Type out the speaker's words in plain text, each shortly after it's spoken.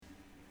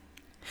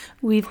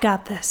We've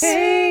got this.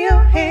 Hey yo,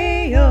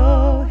 hey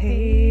yo,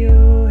 hey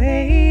yo,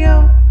 hey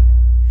yo.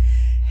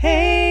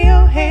 Hey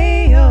yo,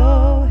 hey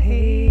yo,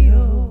 hey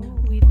yo.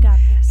 We've got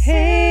this.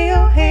 Hey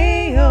yo,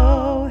 hey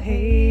yo,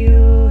 hey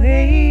yo,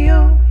 hey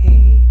yo,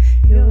 hey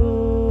yo.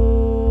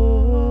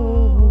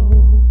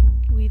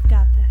 We've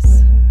got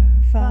this.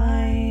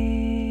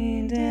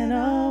 Finding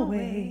a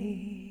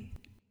way.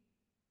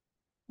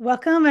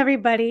 Welcome,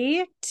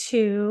 everybody,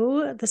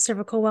 to the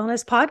Cervical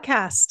Wellness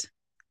Podcast,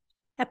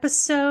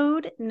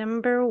 episode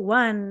number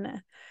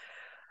 1.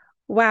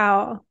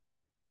 Wow.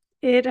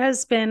 It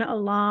has been a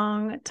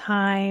long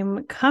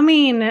time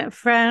coming,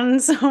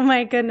 friends. Oh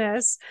my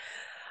goodness.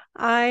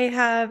 I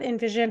have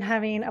envisioned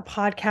having a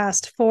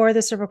podcast for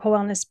the Cervical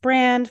Wellness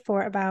brand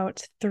for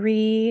about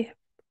 3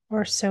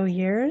 or so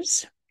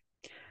years,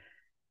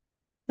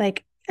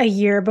 like a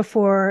year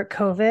before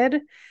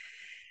COVID.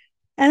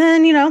 And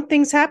then,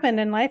 things happened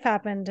and life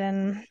happened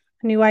and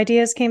new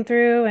ideas came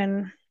through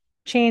and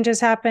changes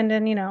happened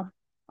and,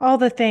 all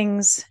the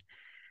things.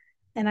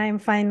 And I'm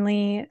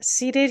finally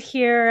seated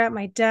here at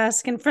my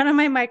desk in front of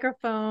my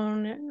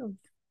microphone,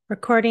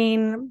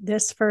 recording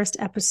this first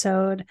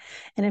episode.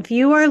 And if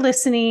you are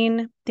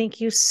listening, thank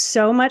you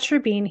so much for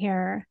being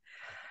here.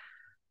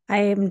 I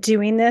am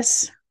doing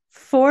this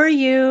for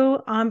you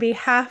on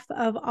behalf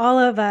of all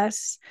of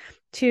us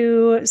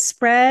to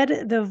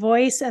spread the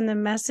voice and the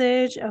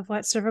message of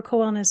what cervical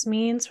wellness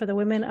means for the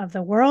women of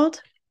the world.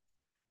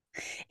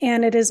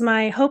 And it is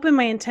my hope and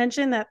my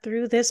intention that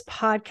through this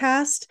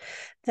podcast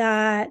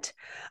that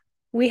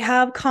we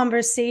have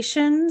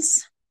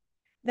conversations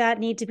that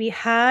need to be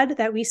had,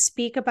 that we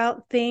speak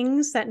about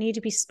things that need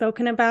to be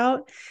spoken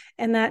about,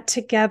 and that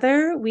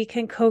together we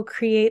can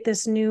co-create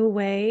this new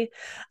way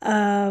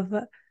of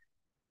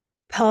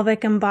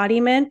pelvic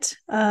embodiment,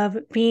 of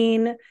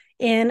being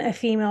in a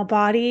female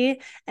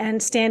body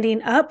and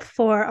standing up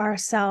for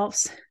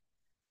ourselves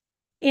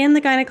in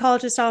the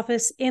gynecologist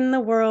office, in the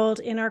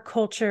world, in our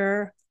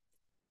culture,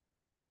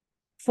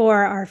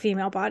 for our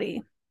female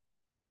body.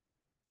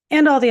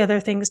 And all the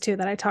other things too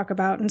that I talk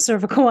about in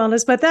cervical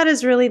wellness, but that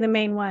is really the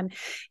main one.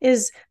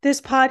 Is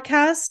this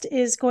podcast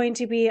is going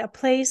to be a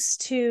place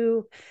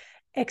to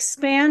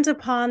expand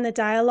upon the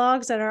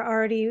dialogues that are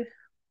already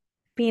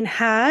being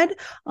had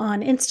on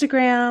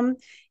Instagram,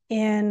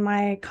 in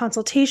my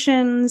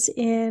consultations,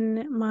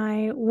 in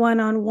my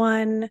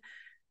one-on-one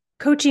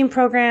coaching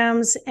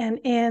programs, and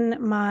in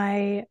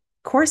my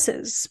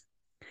courses.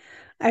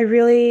 I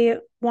really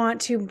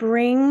want to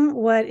bring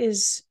what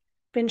is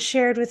been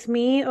shared with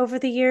me over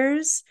the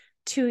years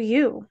to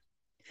you.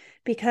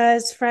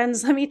 Because,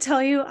 friends, let me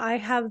tell you, I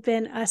have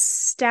been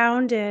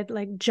astounded,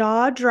 like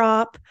jaw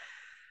drop,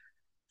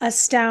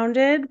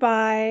 astounded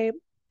by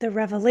the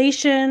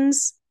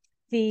revelations,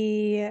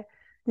 the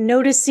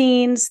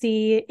noticings,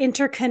 the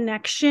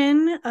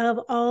interconnection of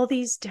all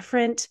these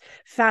different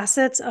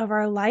facets of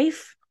our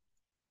life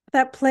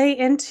that play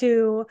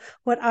into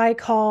what I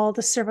call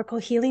the cervical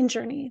healing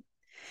journey.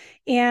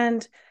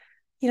 And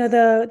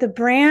the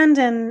brand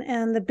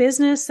and the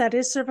business that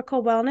is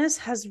cervical wellness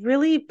has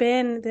really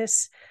been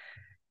this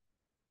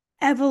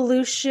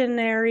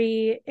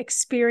evolutionary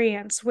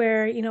experience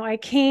where, I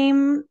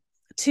came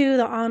to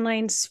the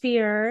online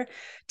sphere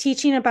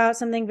teaching about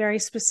something very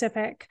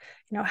specific,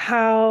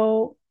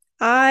 how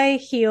I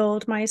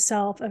healed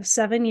myself of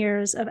 7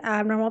 years of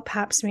abnormal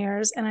pap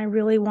smears. And I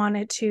really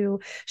wanted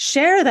to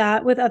share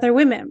that with other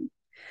women.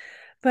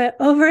 But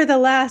over the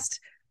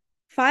last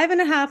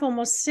 5.5,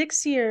 almost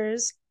 6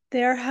 years,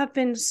 there have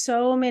been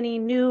so many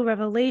new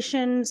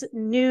revelations,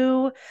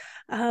 new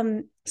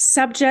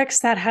subjects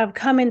that have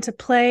come into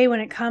play when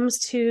it comes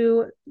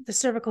to the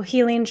cervical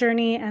healing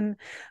journey and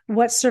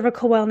what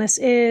cervical wellness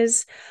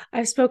is.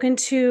 I've spoken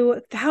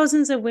to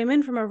thousands of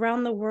women from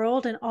around the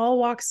world in all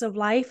walks of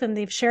life, and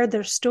they've shared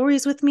their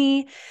stories with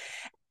me.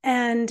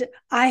 And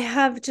I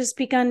have just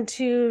begun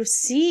to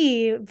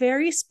see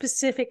very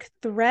specific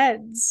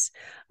threads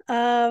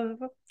of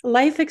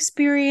life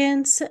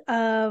experience,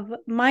 of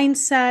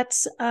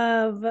mindsets,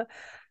 of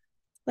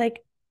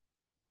like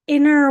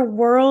inner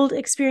world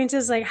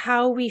experiences, like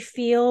how we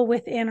feel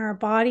within our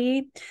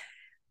body,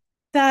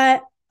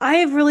 that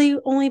I've really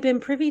only been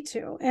privy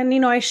to. And,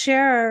 I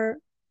share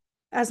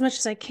as much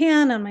as I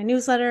can on my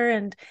newsletter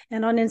and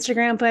on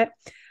Instagram, but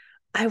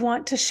I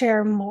want to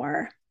share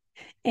more.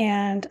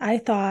 And I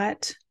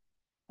thought,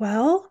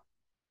 well,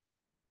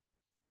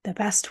 the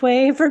best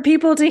way for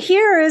people to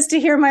hear is to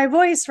hear my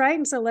voice, right?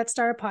 And so let's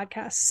start a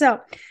podcast.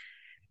 So,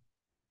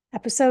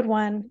 episode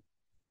 1,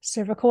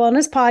 Cervical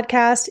Wellness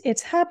Podcast.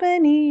 It's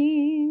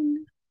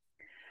happening.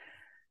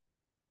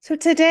 So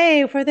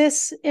today, for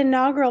this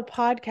inaugural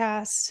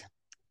podcast,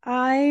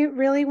 I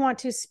really want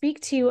to speak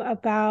to you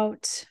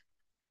about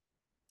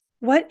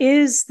what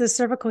is the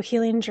cervical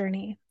healing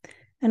journey,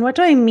 and what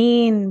do I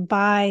mean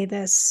by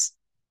this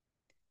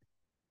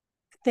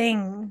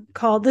thing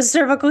called the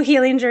cervical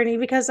healing journey,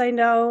 because I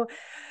know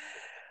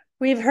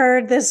we've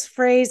heard this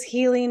phrase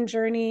healing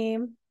journey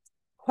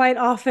quite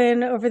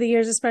often over the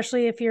years,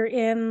 especially if you're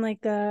in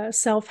like the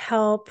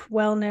self-help,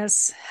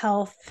 wellness,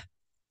 health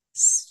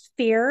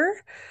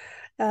fear.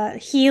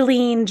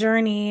 Healing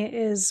journey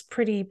is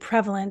pretty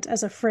prevalent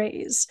as a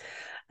phrase.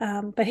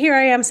 But here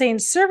I am saying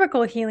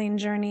cervical healing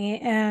journey.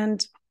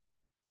 And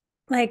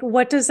like,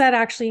 what does that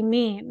actually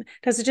mean?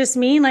 Does it just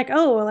mean like,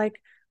 oh,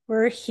 like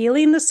we're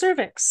healing the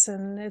cervix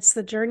and it's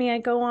the journey I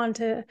go on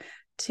to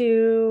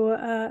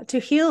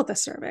heal the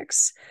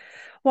cervix?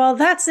 Well,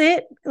 that's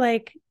it.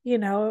 Like,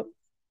 in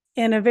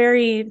a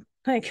very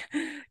like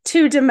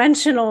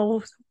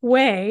two-dimensional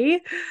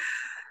way.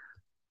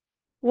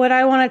 What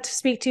I wanted to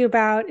speak to you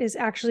about is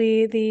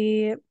actually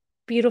the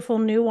beautiful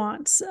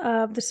nuance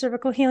of the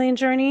cervical healing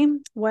journey,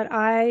 what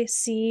I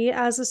see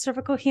as a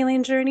cervical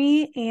healing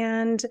journey,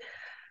 and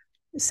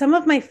some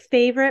of my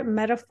favorite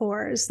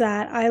metaphors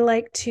that I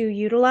like to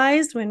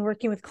utilize when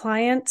working with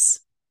clients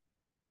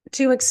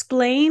to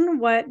explain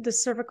what the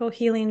cervical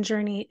healing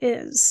journey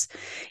is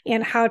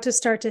and how to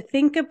start to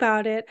think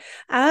about it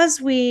as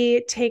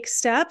we take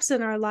steps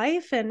in our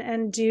life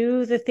and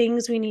do the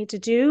things we need to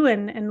do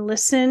and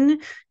listen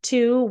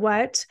to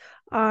what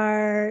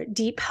our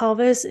deep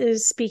pelvis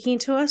is speaking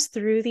to us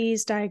through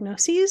these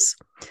diagnoses,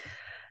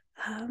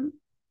 um,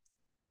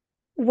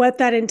 what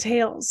that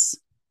entails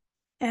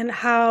and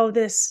how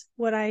this,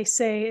 what I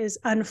say is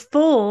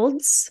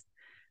unfolds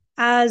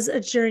as a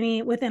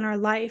journey within our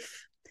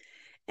life,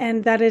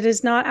 and that it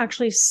is not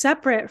actually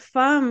separate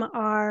from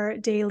our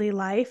daily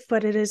life,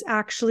 but it is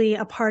actually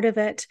a part of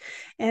it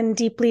and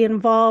deeply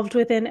involved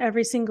within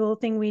every single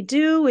thing we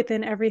do,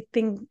 within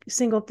everything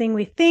single thing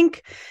we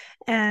think,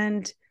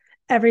 and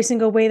every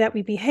single way that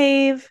we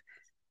behave.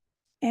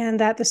 And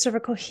that the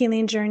cervical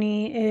healing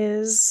journey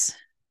is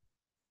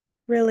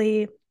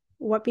really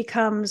what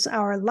becomes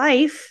our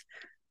life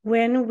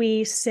when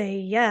we say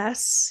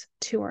yes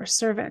to our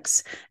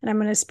cervix. And I'm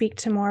going to speak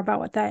to more about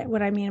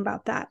what I mean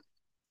about that.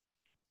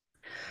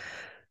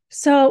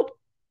 So,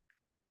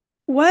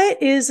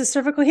 what is a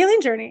cervical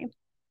healing journey?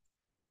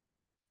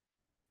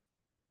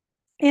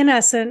 In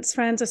essence,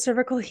 friends, a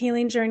cervical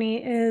healing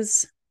journey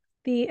is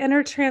the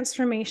inner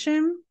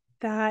transformation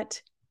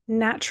that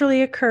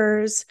naturally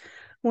occurs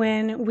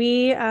when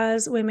we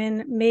as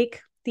women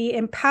make the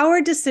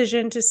empowered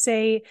decision to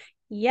say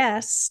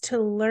yes to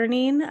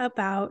learning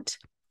about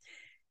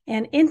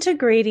and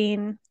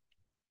integrating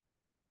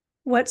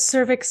what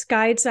cervix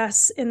guides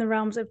us in the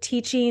realms of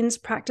teachings,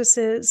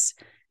 practices,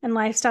 and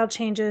lifestyle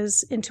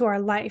changes into our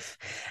life.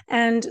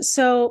 And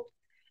so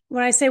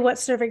when I say what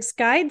cervix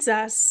guides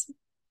us,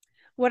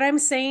 what I'm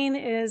saying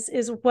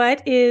is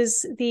what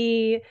is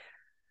the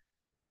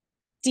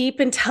deep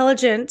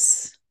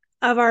intelligence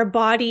of our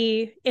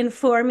body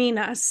informing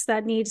us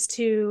that needs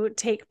to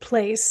take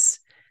place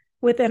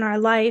within our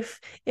life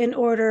in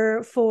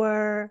order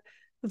for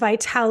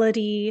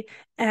vitality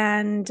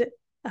and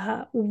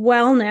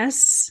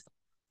wellness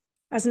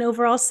as an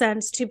overall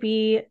sense to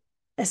be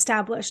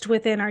established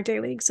within our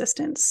daily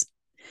existence.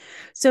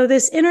 So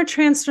this inner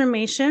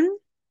transformation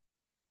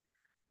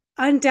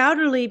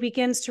undoubtedly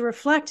begins to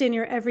reflect in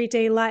your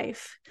everyday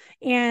life.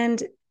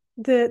 And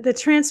the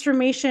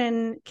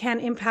transformation can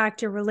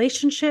impact your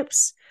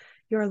relationships,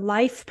 your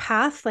life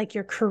path, like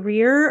your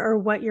career or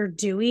what you're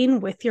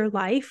doing with your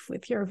life,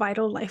 with your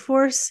vital life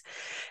force,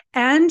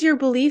 and your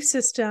belief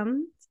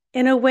system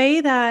in a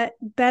way that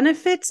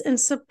benefits and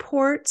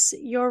supports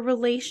your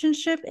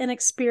relationship and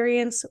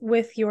experience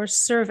with your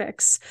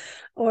cervix.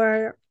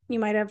 Or you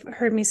might have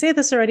heard me say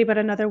this already, but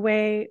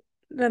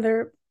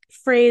another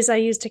phrase I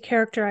use to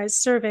characterize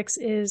cervix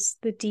is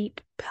the deep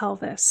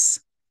pelvis.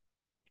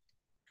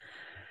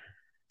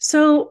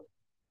 So,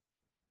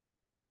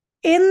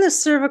 in the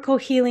cervical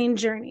healing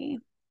journey,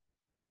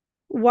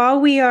 while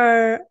we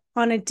are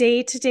on a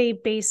day-to-day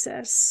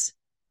basis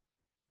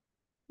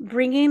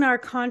bringing our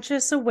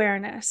conscious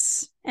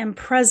awareness and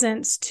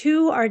presence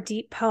to our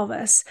deep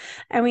pelvis,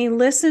 and we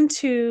listen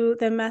to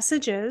the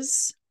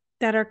messages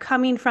that are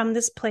coming from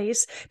this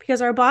place,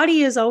 because our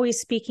body is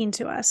always speaking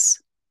to us.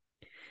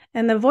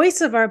 And the voice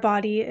of our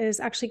body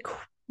is actually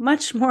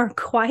much more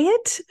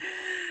quiet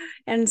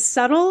and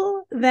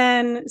subtle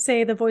than,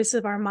 say, the voice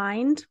of our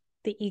mind,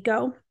 the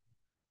ego,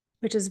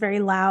 which is very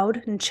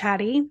loud and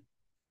chatty.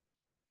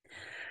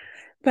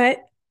 But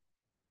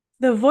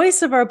the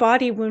voice of our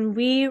body, when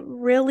we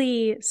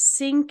really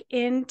sink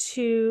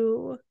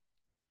into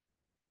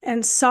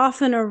and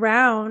soften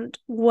around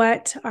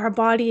what our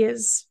body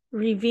is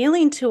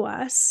revealing to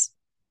us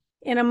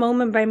in a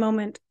moment by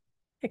moment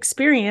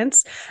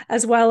experience,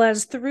 as well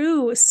as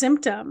through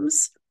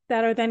symptoms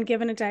that are then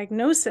given a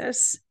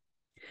diagnosis,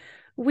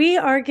 we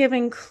are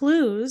given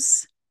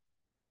clues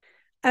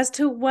as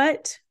to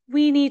what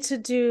we need to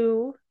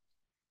do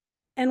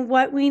and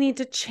what we need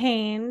to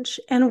change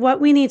and what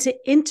we need to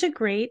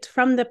integrate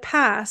from the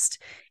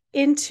past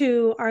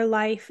into our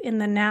life in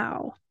the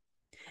now.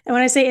 And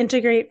when I say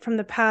integrate from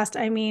the past,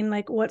 I mean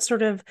like what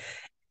sort of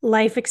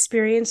life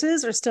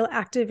experiences are still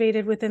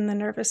activated within the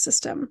nervous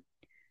system.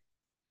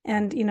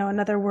 And,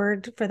 another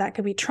word for that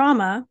could be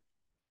trauma.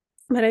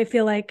 But I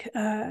feel like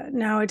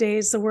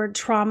nowadays the word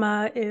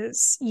trauma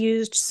is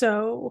used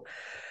so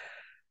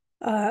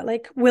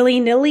like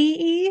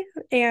willy-nilly,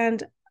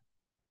 and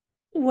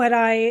what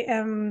I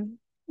am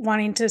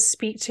wanting to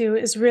speak to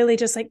is really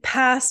just like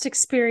past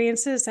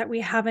experiences that we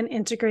haven't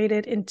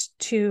integrated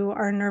into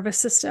our nervous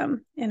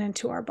system and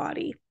into our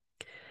body.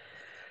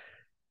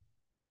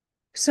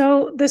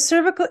 So the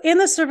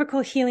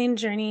cervical healing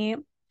journey,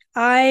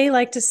 I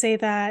like to say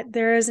that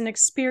there is an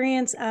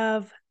experience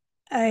of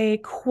a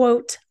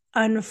quote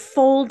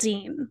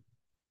unfolding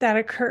that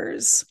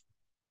occurs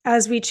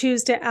as we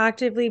choose to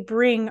actively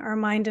bring our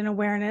mind and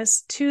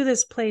awareness to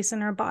this place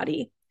in our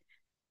body,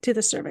 to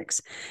the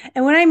cervix.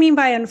 And what I mean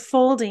by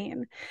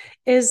unfolding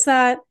is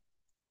that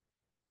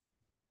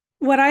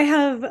what I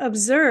have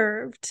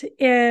observed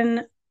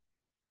in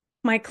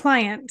my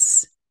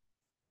clients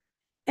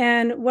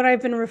and what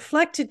I've been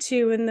reflected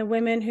to in the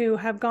women who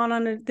have gone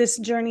on this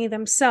journey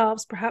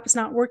themselves, perhaps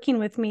not working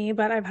with me,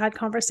 but I've had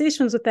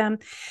conversations with them,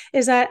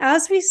 is that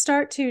as we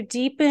start to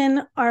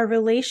deepen our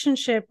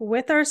relationship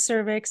with our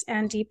cervix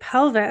and deep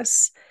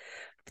pelvis,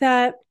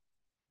 that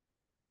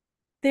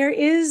there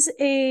is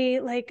a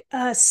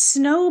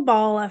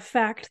snowball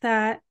effect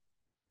that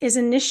is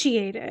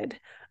initiated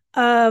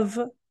of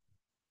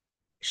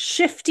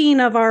shifting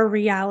of our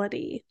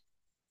reality.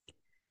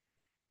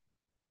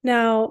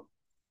 Now,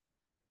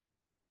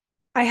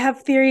 I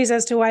have theories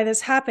as to why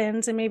this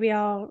happens, and maybe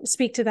I'll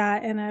speak to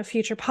that in a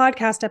future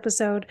podcast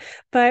episode.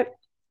 But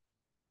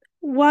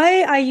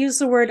why I use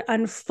the word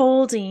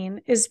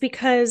unfolding is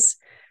because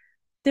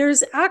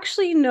there's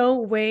actually no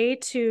way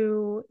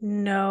to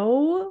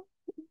know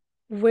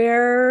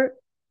where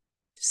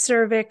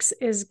cervix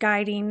is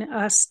guiding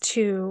us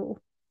to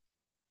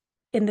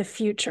in the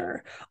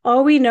future.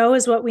 All we know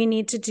is what we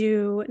need to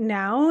do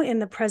now in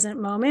the present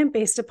moment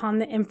based upon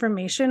the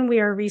information we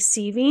are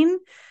receiving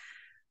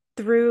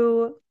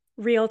through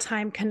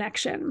real-time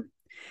connection.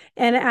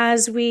 And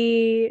as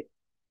we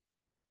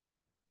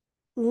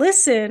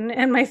listen,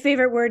 and my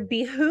favorite word,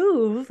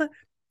 behoove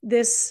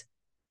this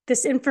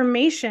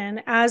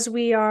information as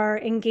we are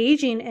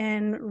engaging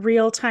in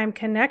real-time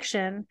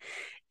connection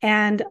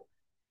and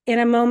in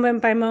a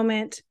moment by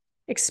moment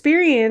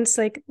experience,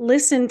 like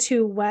listen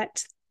to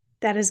what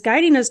that is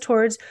guiding us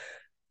towards,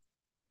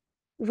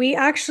 we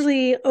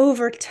actually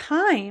over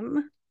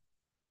time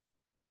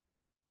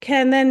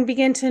can then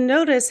begin to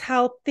notice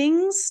how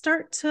things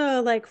start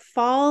to like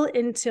fall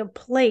into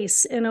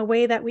place in a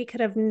way that we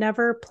could have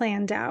never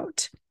planned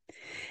out.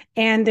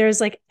 And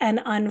there's like an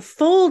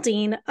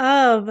unfolding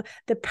of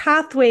the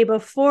pathway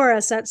before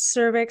us that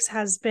cervix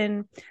has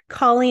been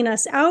calling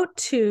us out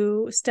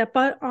to step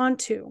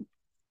onto.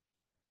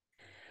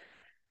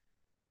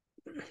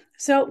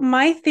 So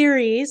my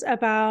theories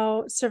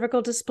about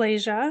cervical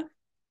dysplasia,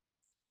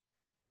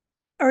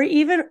 or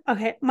even,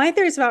 okay, my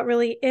theories about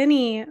really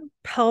any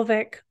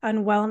pelvic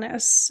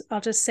unwellness,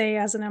 I'll just say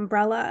as an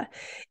umbrella,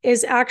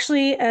 is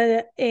actually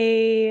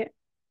a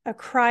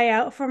cry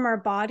out from our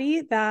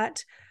body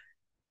that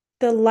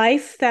the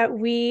life that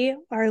we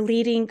are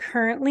leading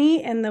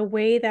currently and the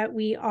way that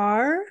we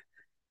are,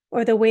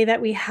 or the way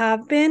that we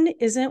have been,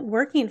 isn't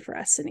working for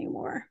us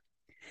anymore.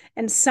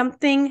 And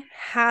something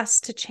has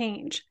to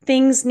change.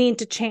 Things need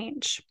to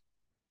change.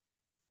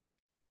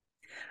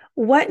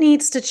 What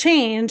needs to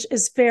change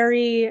is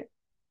very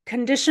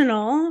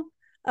conditional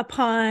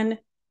upon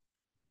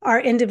our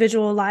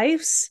individual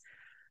lives,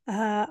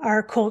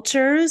 our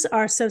cultures,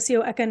 our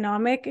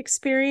socioeconomic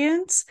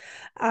experience,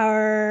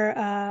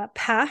 our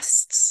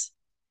pasts.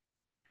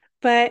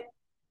 But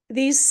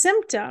these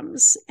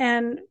symptoms,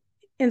 and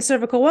in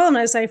cervical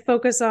wellness, I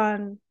focus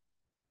on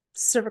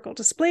cervical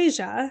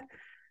dysplasia,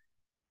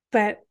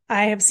 but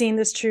I have seen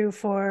this true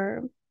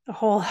for a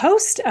whole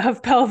host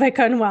of pelvic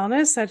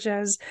unwellness, such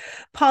as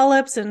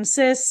polyps and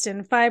cysts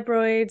and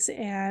fibroids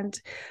and,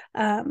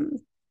 um,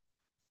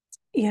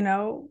 you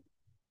know,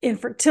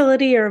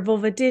 infertility or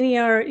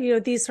vulvodynia or,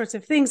 these sorts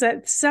of things,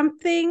 that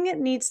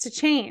something needs to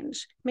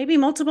change. Maybe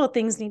multiple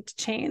things need to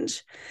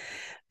change.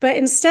 But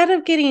instead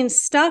of getting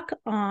stuck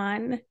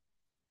on,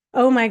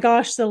 oh my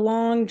gosh, the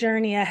long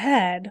journey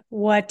ahead,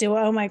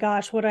 oh my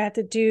gosh, what do I have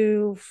to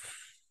do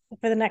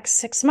for the next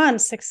 6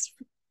 months,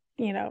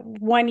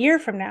 1 year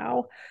from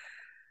now?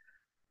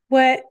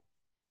 What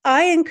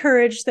I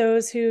encourage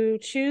those who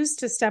choose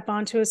to step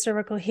onto a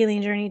cervical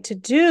healing journey to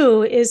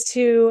do is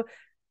to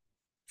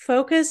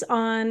focus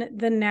on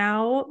the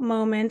now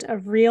moment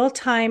of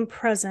real-time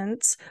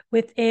presence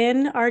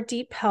within our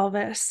deep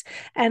pelvis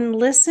and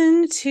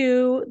listen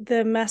to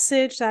the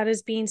message that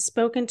is being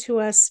spoken to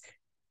us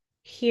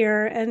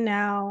here and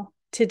now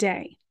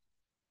today.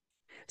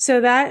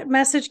 So that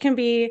message can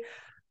be,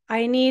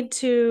 I need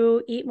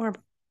to eat more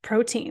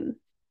protein.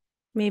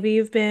 Maybe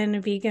you've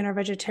been vegan or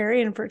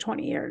vegetarian for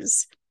 20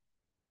 years.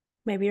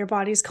 Maybe your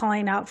body's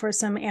calling out for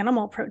some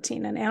animal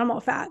protein and animal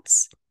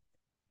fats.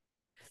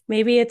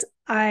 Maybe it's,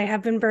 I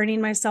have been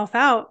burning myself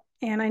out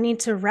and I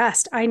need to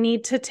rest. I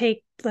need to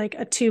take like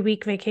a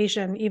 2-week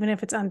vacation, even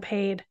if it's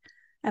unpaid,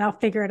 and I'll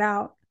figure it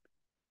out.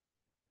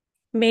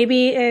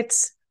 Maybe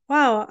it's,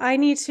 wow, I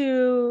need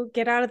to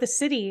get out of the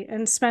city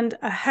and spend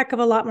a heck of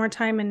a lot more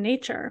time in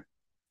nature.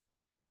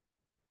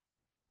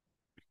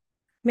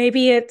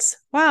 Maybe it's,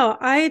 wow,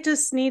 I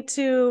just need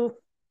to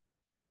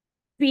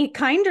be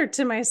kinder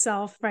to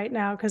myself right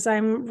now because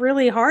I'm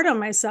really hard on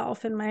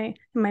myself and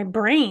my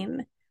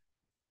brain.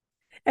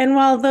 And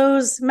while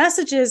those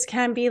messages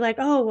can be like,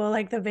 oh, well,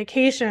 like the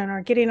vacation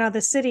or getting out of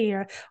the city,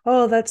 or,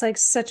 oh, that's like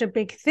such a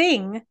big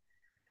thing,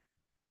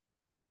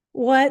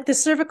 what the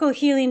cervical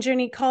healing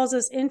journey calls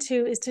us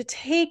into is to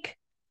take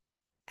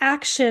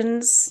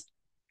actions,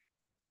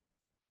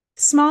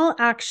 small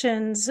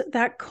actions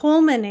that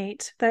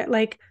culminate, that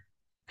like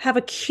have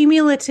a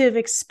cumulative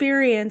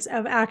experience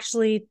of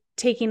actually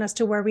taking us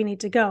to where we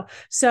need to go.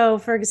 So,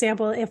 for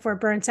example, if we're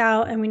burnt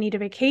out and we need a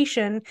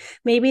vacation,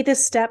 maybe the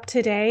step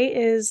today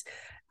is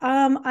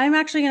I'm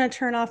actually going to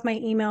turn off my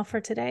email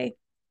for today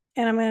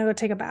and I'm going to go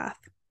take a bath.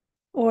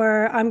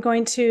 Or I'm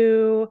going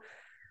to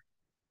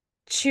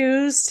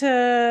choose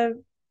to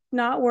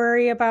not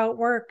worry about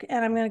work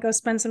and I'm going to go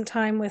spend some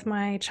time with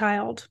my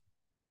child.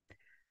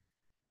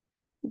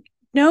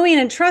 Knowing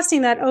and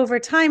trusting that over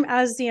time,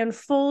 as the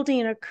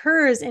unfolding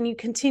occurs and you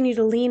continue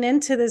to lean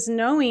into this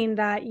knowing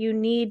that you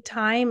need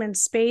time and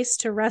space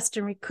to rest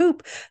and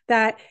recoup,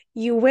 that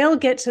you will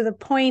get to the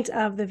point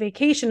of the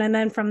vacation. And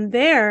then from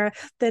there,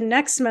 the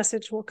next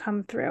message will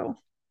come through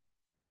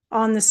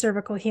on the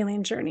cervical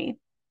healing journey.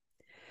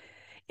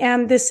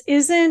 And this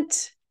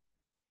isn't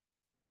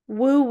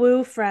woo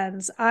woo,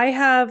 friends. I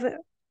have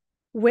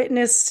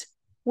witnessed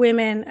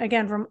women,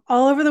 again, from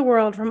all over the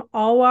world, from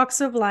all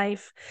walks of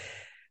life,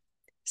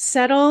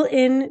 settle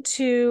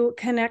into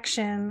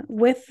connection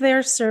with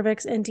their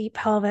cervix and deep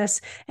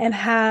pelvis and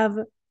have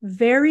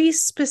very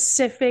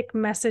specific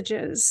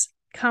messages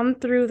come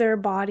through their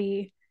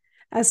body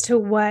as to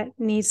what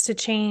needs to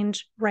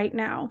change right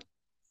now.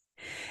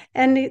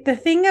 And the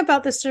thing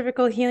about the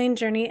cervical healing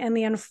journey and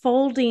the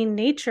unfolding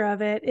nature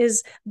of it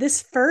is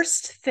this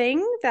first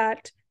thing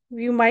that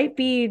you might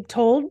be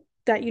told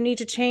that you need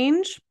to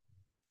change,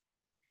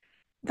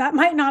 that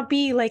might not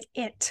be like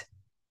it,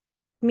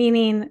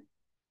 meaning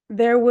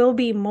there will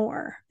be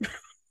more.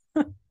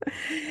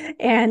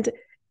 and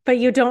but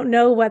you don't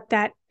know what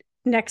that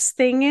next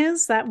thing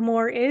is, that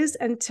more is,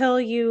 until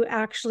you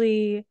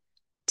actually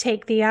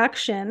take the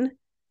action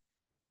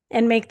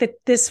and make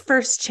this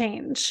first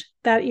change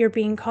that you're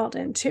being called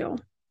into.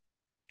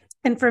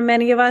 And for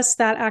many of us,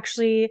 that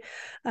actually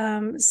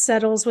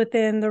settles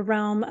within the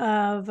realm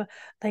of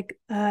like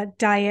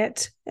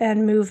diet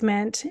and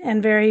movement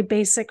and very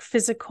basic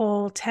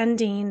physical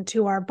tending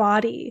to our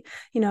body,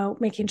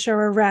 making sure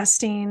we're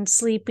resting,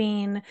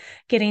 sleeping,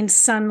 getting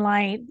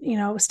sunlight,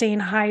 staying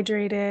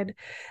hydrated,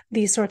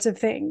 these sorts of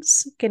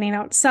things. Getting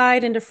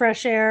outside into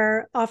fresh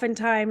air,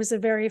 oftentimes the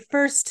very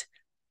first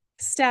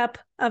step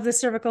of the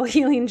cervical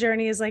healing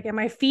journey is like, am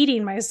I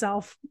feeding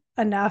myself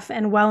enough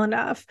and well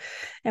enough?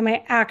 Am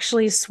I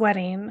actually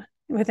sweating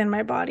within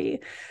my body?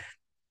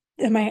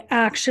 Am I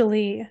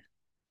actually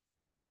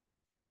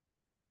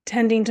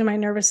tending to my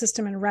nervous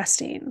system and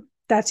resting?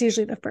 That's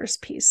usually the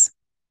first piece.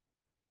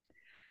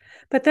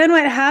 But then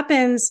what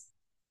happens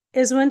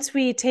is once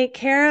we take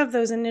care of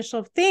those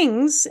initial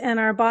things and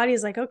our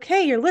body's like,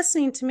 okay, you're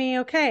listening to me.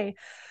 Okay.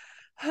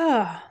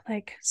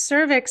 Like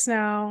cervix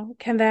now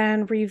can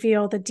then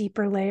reveal the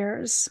deeper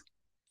layers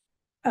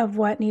of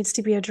what needs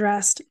to be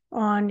addressed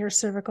on your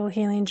cervical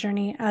healing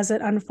journey as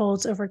it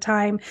unfolds over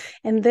time.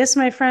 And this,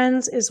 my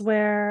friends, is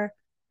where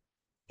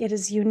it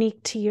is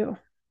unique to you.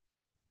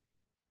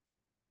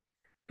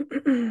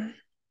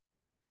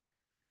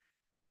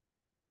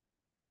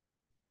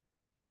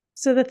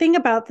 So the thing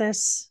about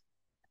this,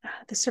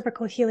 the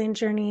cervical healing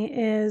journey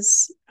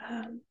is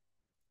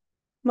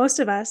most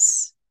of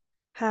us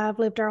have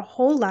lived our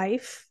whole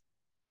life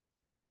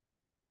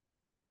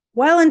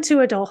well into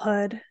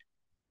adulthood,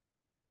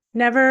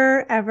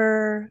 never,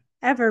 ever,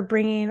 ever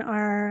bringing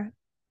our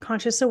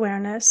conscious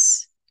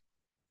awareness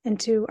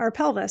into our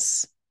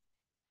pelvis,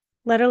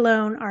 let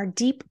alone our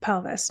deep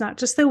pelvis, not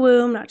just the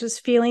womb, not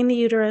just feeling the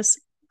uterus.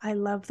 I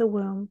love the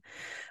womb.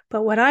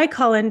 But what I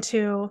call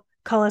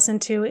us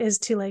into is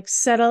to like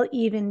settle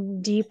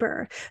even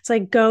deeper. It's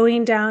like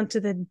going down to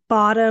the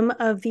bottom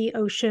of the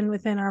ocean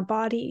within our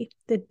body,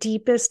 the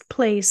deepest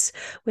place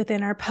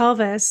within our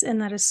pelvis,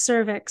 and that is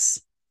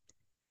cervix.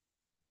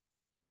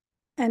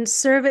 And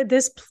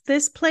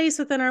this place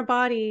within our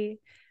body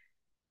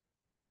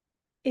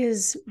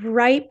is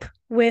ripe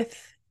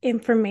with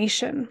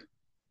information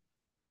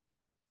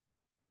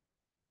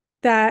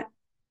that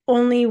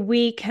only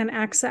we can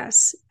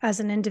access as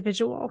an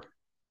individual.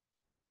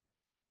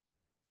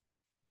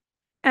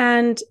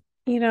 And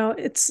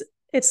it's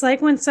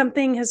like when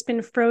something has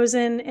been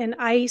frozen in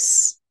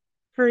ice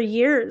for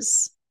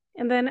years,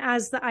 and then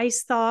as the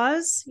ice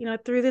thaws,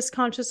 through this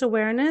conscious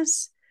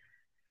awareness,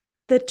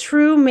 the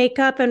true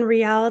makeup and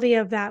reality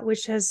of that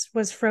which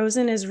was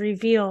frozen is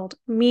revealed,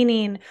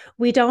 meaning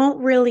we don't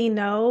really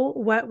know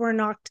what we're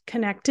not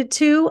connected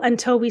to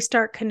until we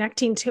start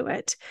connecting to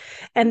it.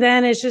 And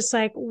then it's just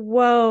like,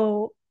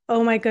 whoa,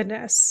 oh my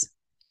goodness,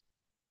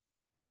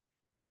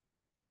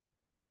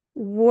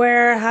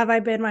 where have I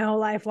been my whole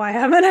life? Why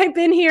haven't I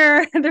been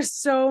here? There's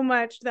so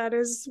much that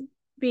is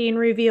being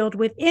revealed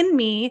within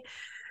me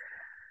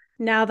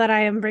now that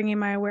I am bringing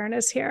my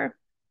awareness here.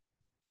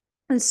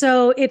 And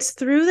so it's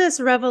through this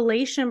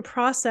revelation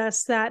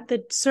process that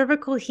the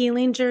cervical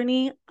healing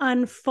journey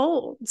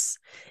unfolds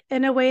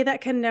in a way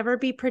that can never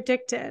be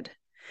predicted.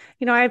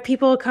 I have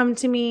people come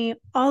to me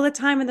all the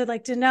time and they're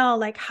like, Danelle,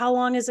 like, how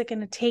long is it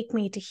going to take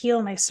me to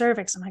heal my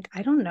cervix? I'm like,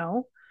 I don't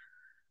know.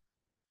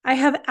 I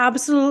have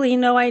absolutely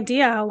no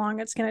idea how long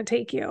it's going to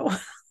take you.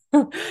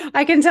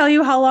 I can tell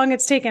you how long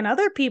it's taken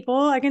other people.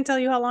 I can tell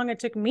you how long it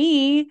took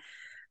me,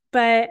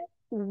 but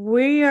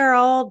we are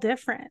all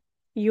different.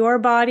 Your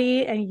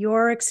body and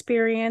your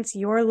experience,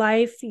 your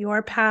life,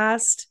 your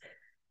past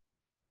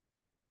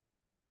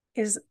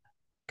is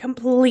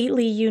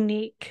completely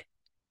unique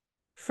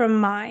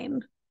from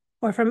mine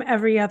or from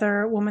every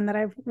other woman that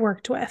I've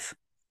worked with.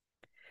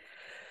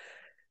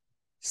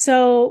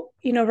 So,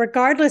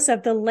 regardless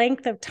of the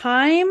length of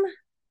time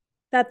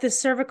that the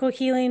cervical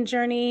healing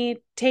journey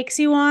takes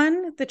you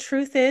on, the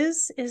truth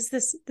is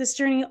this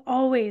journey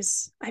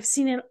always, I've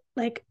seen it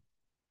like,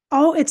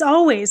 oh, it's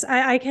always,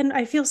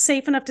 I feel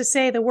safe enough to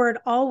say the word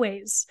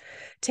always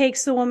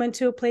takes the woman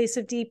to a place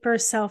of deeper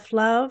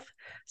self-love,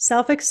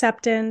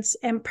 self-acceptance,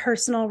 and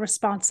personal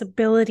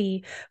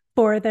responsibility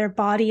for their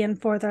body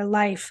and for their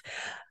life.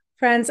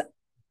 Friends,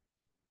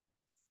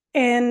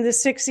 in the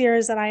 6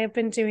 years that I have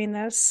been doing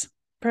this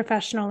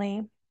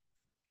professionally,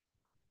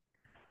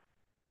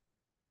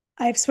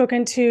 I've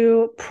spoken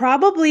to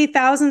probably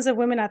thousands of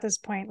women at this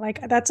point.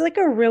 Like, that's like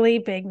a really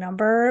big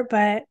number,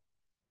 but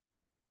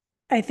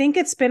I think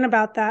it's been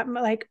about that,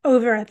 like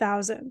over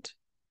 1,000.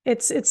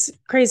 It's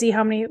crazy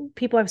how many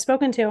people I've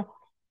spoken to.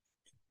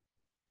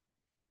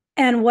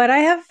 And what I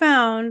have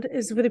found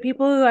is with the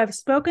people who I've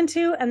spoken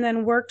to and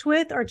then worked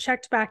with or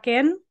checked back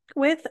in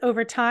with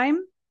over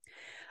time,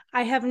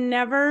 I have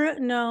never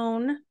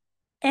known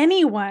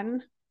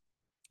anyone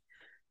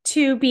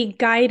to be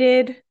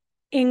guided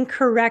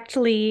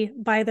incorrectly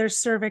by their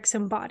cervix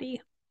and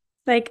body.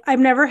 Like, I've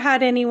never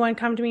had anyone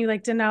come to me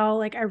like, Danelle,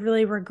 like, I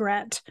really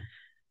regret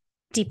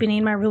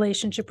deepening my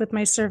relationship with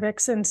my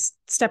cervix and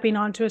stepping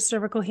onto a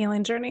cervical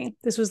healing journey.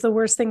 This was the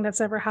worst thing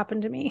that's ever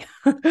happened to me.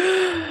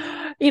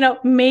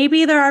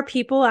 Maybe there are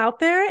people out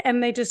there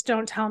and they just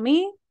don't tell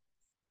me.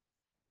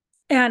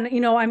 And,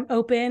 I'm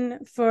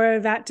open for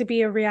that to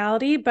be a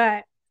reality,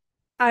 but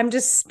I'm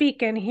just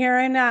speaking here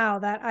and now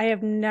that I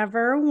have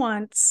never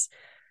once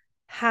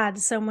had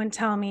someone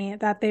tell me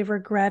that they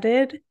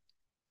regretted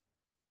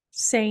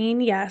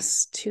saying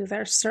yes to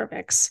their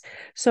cervix.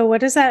 So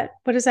what does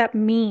that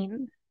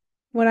mean?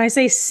 When I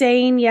say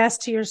saying yes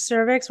to your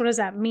cervix, what does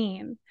that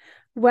mean?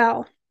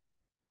 Well,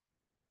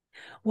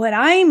 what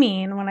I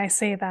mean when I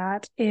say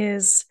that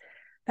is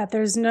that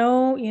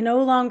you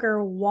no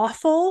longer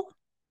waffle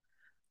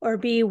or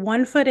be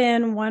 1 foot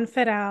in, 1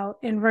 foot out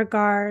in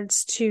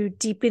regards to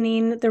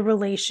deepening the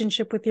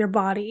relationship with your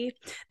body,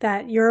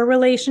 that your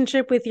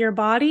relationship with your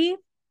body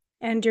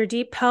and your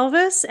deep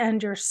pelvis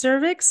and your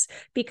cervix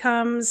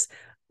becomes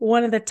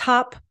one of the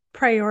top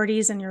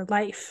priorities in your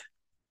life.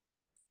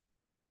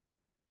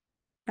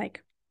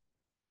 Like,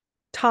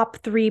 top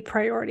 3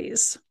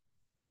 priorities.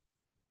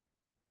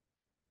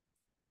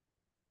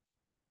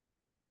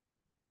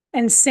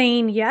 And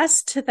saying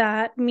yes to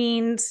that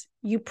means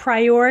you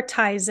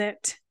prioritize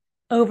it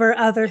over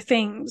other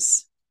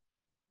things.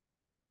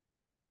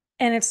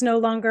 And it's no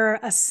longer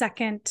a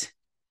second,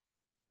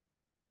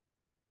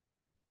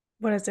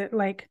 what is it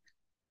like?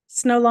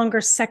 It's no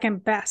longer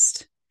second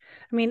best.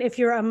 I mean, if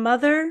you're a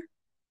mother,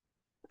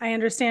 I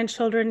understand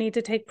children need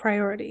to take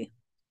priority.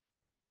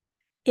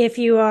 If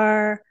you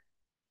are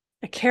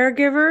a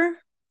caregiver,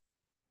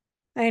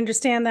 I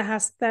understand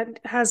that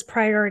has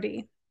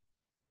priority.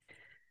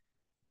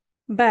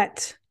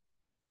 But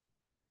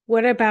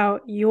what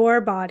about your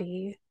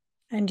body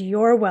and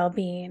your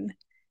well-being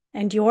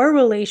and your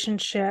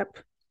relationship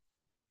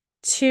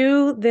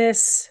to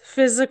this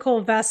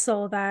physical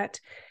vessel that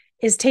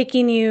is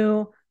taking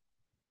you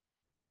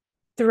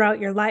throughout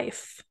your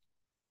life?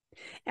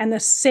 And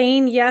the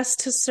saying yes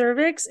to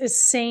cervix is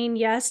saying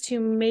yes to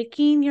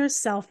making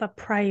yourself a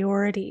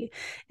priority,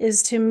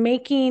 is to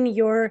making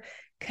your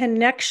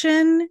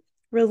connection,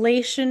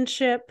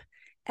 relationship,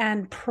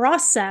 and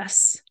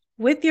process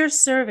with your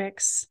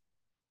cervix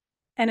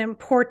an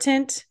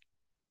important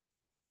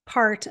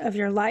part of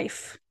your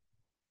life,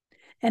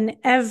 an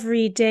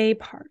everyday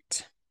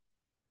part,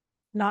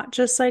 not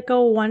just like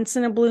a once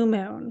in a blue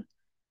moon,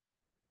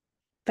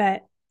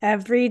 but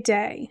every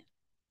day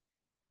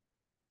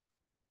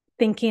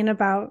thinking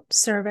about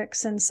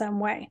cervix in some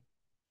way.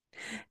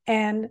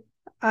 And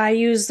I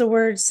use the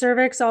word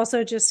cervix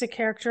also just to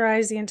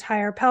characterize the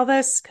entire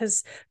pelvis,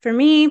 because for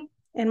me,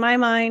 in my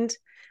mind,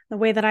 the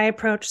way that I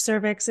approach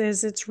cervix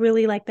is it's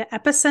really like the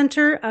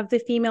epicenter of the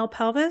female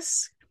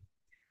pelvis.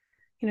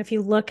 If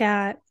you look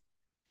at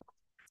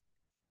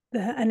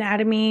the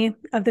anatomy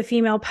of the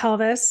female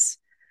pelvis,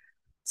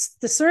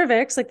 the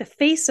cervix, like the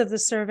face of the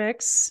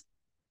cervix,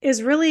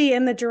 is really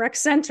in the direct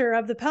center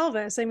of the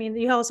pelvis. I mean,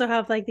 you also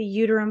have like the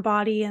uterine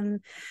body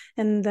and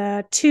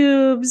the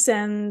tubes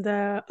and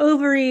the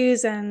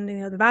ovaries and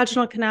the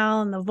vaginal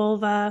canal and the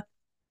vulva.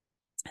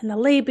 and the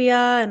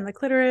labia and the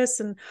clitoris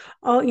and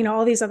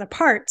all these other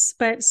parts.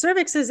 But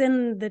cervix is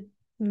in the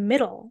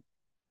middle,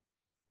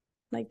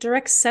 like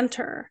direct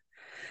center.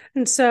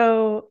 And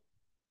so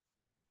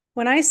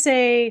when I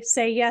say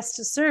yes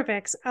to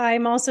cervix,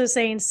 I'm also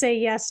saying say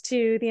yes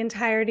to the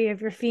entirety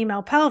of your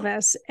female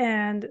pelvis,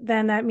 and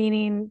then that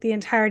meaning the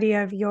entirety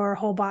of your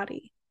whole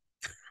body.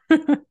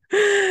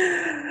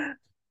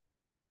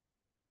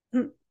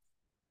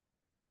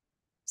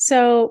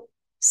 So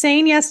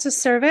saying yes to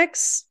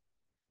cervix,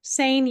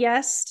 saying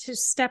yes to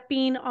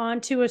stepping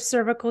onto a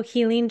cervical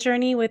healing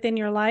journey within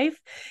your life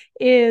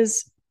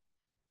is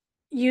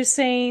you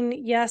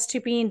saying yes to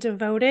being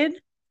devoted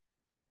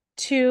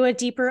to a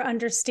deeper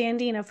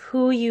understanding of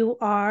who you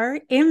are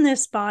in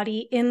this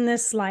body, in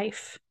this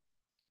life,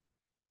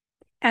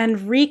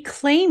 and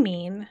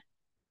reclaiming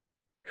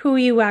who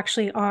you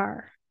actually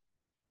are.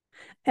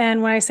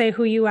 And when I say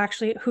who you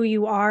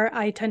are,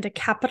 I tend to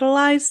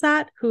capitalize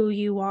that, who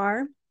you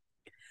are.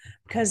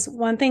 Because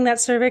one thing that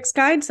cervix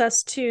guides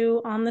us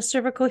to on the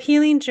cervical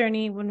healing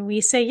journey, when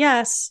we say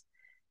yes,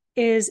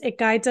 is it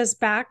guides us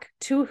back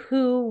to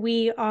who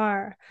we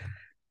are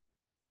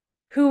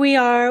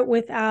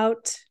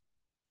without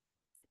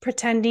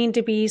pretending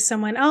to be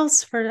someone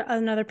else for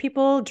another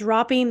people,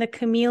 dropping the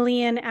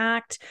chameleon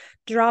act,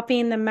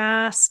 dropping the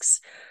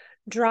masks,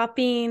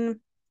 dropping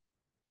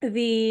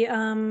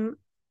the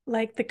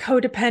like the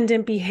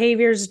codependent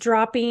behaviors,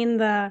 dropping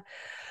the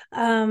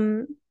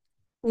um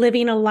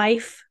living a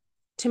life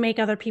to make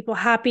other people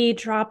happy,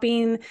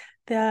 dropping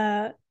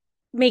the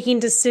making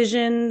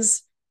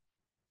decisions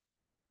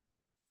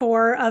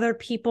for other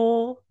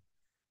people.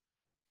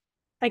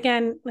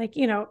 Again, like,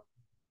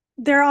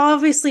 there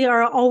obviously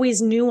are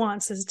always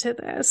nuances to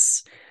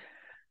this,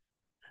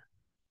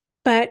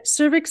 but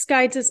cervix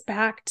guides us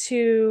back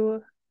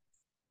to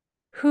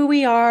who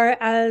we are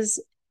as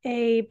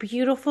a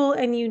beautiful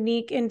and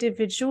unique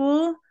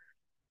individual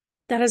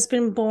that has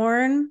been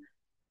born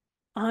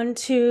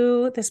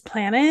onto this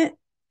planet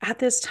at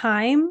this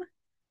time,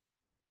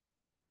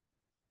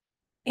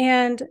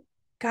 and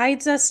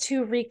guides us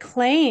to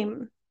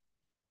reclaim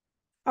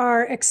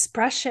our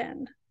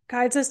expression,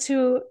 guides us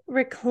to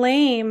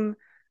reclaim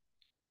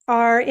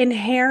our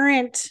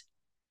inherent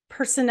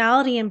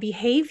personality and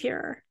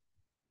behavior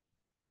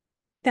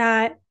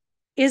that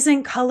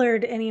isn't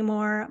colored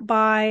anymore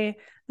by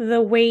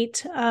the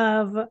weight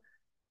of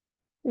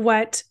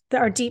what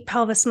our deep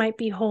pelvis might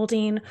be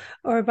holding,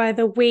 or by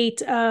the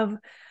weight of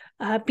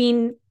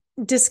being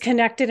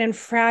disconnected and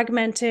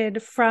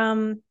fragmented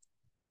from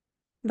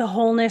the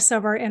wholeness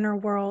of our inner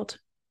world.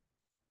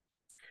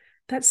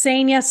 That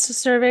saying yes to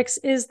cervix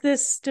is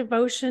this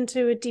devotion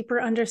to a deeper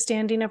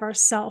understanding of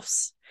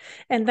ourselves.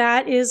 And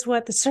that is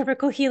what the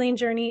cervical healing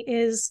journey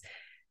is,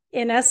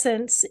 in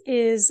essence,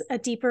 is a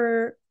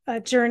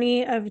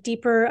journey of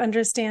deeper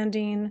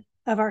understanding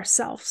of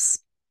ourselves.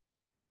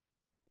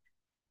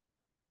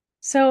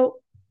 So,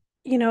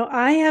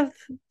 I have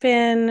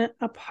been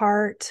a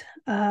part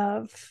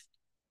of,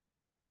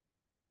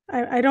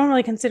 I don't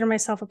really consider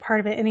myself a part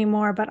of it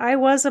anymore, but I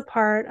was a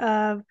part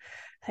of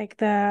like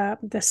the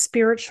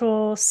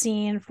spiritual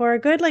scene for a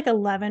good like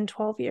 11,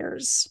 12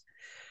 years,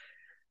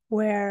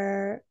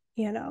 where,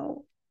 you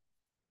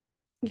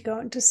go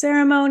into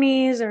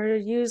ceremonies or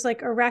use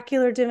like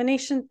oracular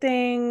divination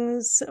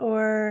things,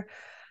 or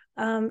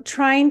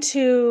trying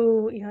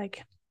to,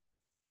 like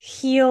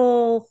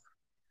heal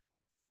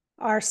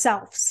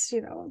ourselves,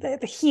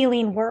 the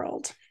healing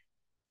world.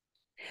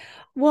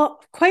 Well,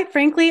 quite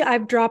frankly,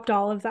 I've dropped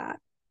all of that.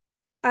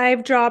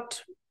 I've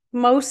dropped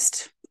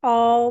most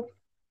all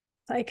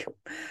like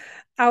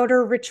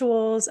outer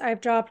rituals.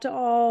 I've dropped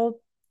all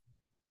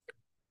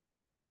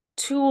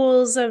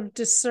tools of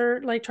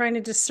discern, like trying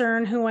to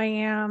discern who I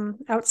am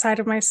outside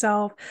of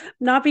myself.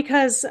 Not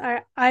because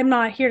I'm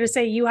not here to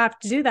say you have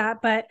to do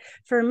that, but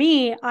for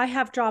me, I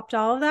have dropped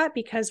all of that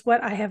because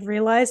what I have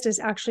realized is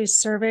actually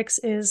cervix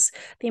is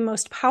the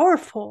most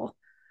powerful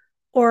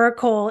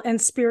oracle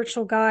and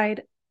spiritual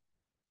guide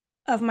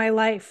of my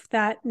life,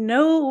 that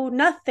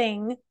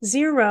nothing,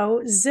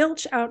 zero,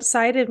 zilch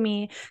outside of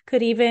me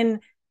could even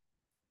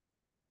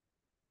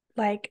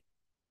like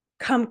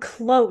come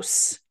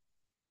close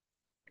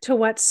to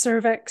what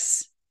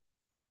cervix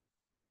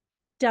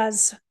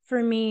does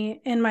for me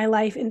in my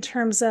life in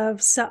terms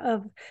of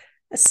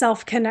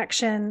self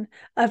connection,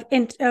 of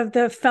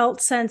the felt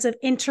sense of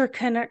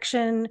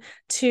interconnection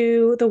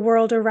to the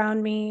world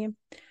around me,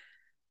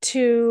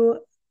 to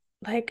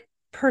like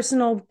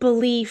personal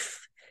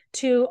belief,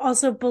 to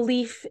also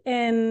belief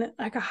in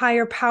like a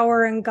higher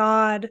power and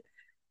God,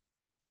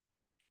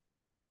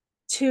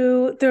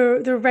 to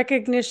the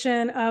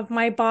recognition of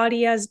my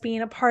body as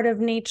being a part of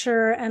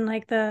nature, and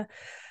like the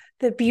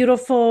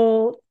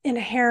beautiful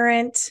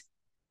inherent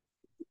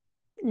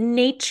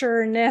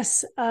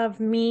natureness of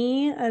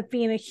me, of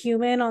being a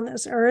human on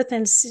this earth,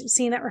 and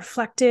seeing that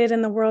reflected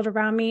in the world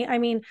around me. I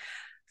mean,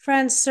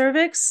 friends,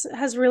 cervix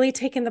has really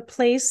taken the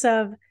place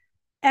of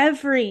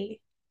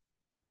every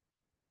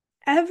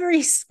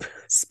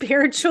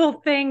spiritual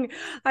thing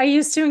I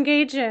used to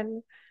engage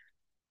in.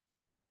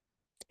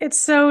 It's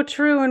so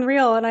true and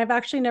real. And I've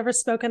actually never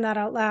spoken that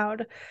out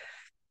loud.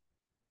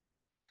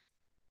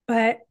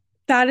 But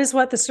that is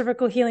what the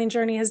cervical healing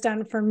journey has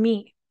done for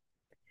me.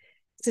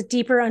 It's a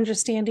deeper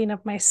understanding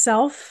of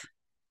myself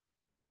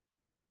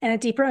and a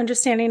deeper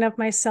understanding of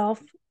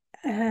myself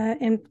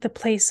in the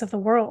place of the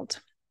world.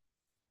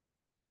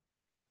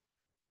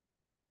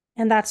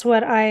 And that's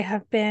what I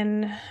have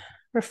been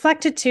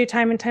reflected to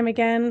time and time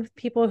again.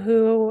 People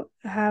who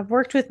have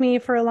worked with me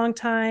for a long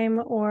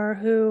time or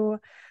who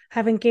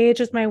have engaged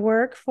with my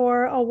work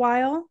for a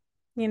while,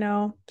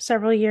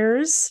 several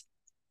years,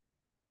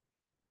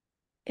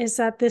 is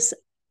that this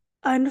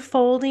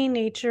unfolding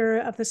nature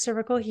of the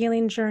cervical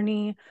healing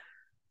journey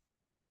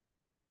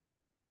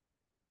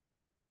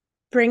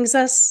brings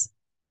us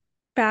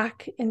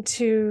back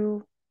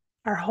into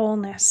our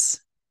wholeness.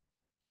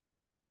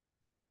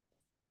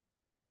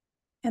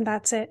 And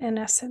that's it in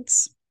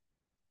essence.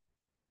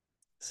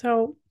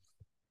 So,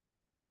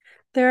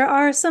 there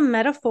are some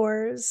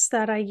metaphors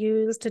that I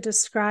use to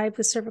describe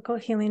the cervical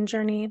healing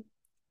journey.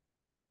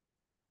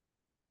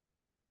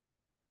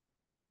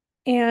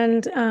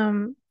 And,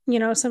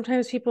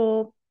 sometimes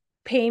people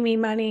pay me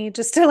money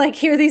just to like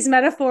hear these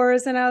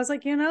metaphors. And I was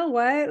like, you know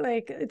what?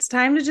 Like, it's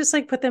time to just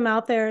like put them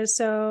out there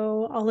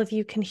so all of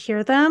you can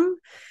hear them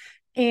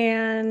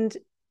and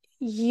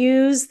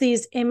use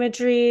these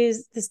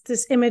imageries,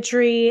 this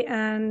imagery,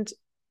 and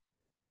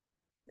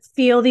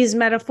feel these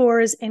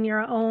metaphors in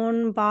your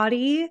own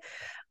body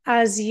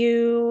as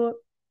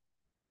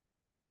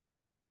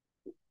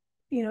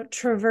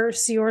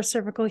traverse your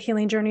cervical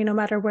healing journey, no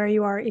matter where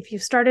you are. If you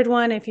started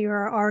one, if you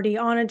are already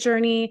on a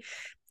journey,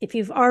 if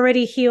you've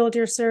already healed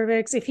your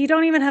cervix, if you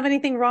don't even have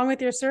anything wrong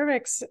with your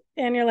cervix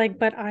and you're like,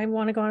 but I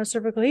want to go on a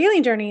cervical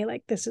healing journey,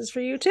 like this is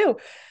for you too.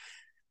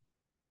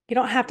 You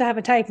don't have to have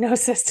a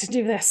diagnosis to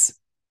do this.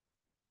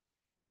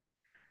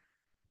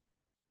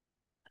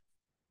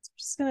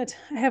 I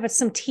have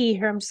some tea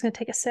here. I'm just gonna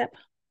take a sip.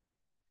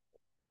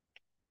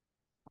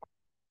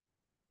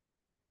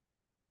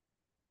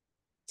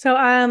 So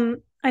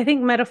I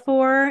think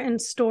metaphor and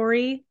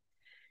story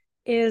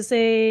is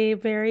a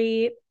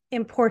very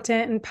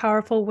important and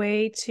powerful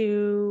way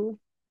to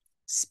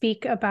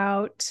speak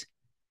about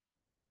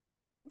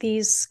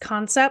these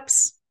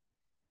concepts,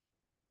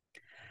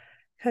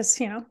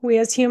 because we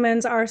as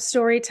humans are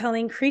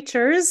storytelling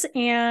creatures,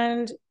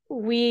 and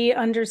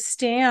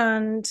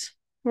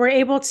we're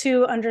able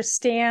to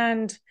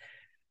understand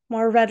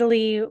more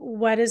readily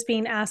what is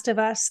being asked of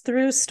us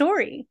through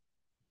story.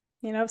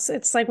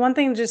 It's like one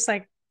thing to just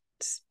like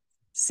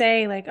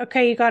say like,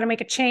 okay, you got to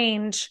make a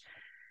change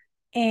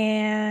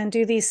and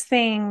do these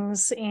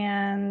things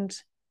and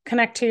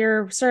connect to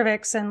your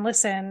cervix and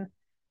listen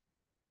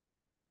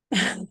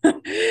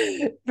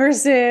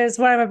versus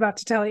what I'm about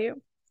to tell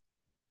you.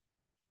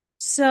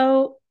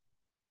 So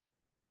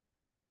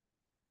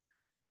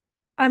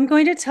I'm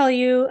going to tell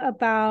you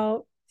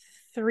about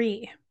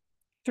three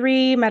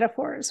three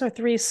metaphors or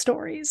three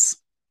stories.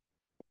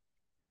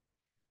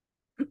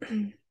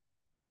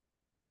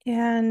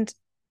 And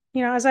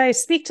as I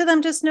speak to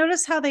them, just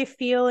notice how they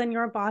feel in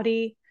your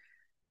body.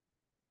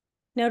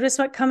 Notice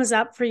what comes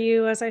up for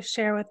you as I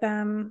share with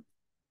them.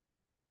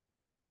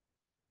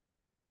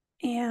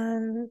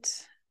 And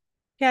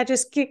yeah,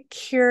 just get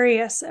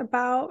curious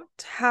about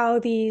how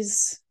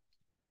these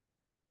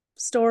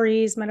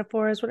stories,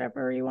 metaphors,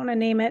 whatever you want to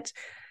name it,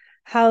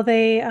 how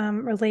they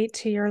relate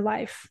to your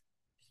life.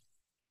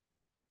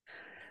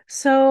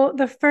 So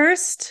the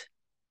first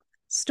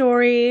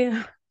story,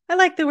 I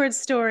like the word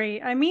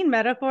story. I mean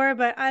metaphor,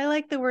 but I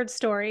like the word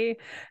story.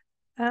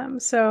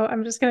 So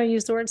I'm just going to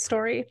use the word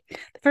story.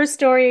 The first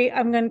story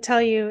I'm going to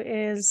tell you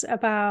is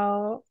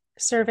about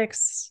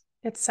cervix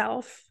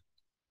itself.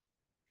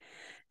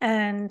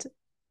 And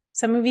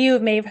some of you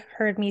may have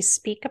heard me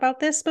speak about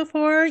this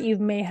before. You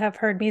may have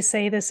heard me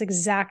say this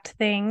exact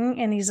thing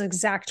in these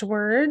exact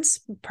words,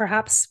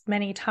 perhaps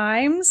many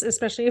times,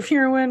 especially if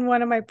you're in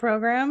one of my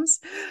programs.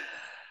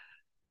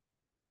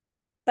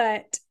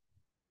 But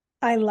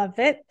I love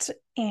it.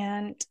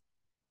 And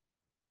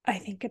I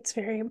think it's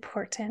very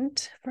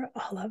important for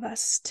all of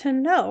us to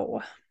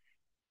know.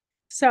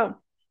 So,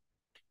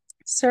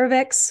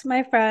 cervix,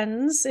 my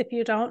friends, if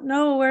you don't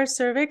know where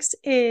cervix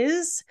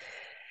is,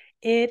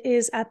 it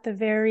is at the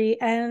very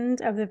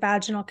end of the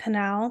vaginal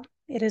canal.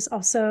 It is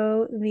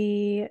also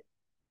the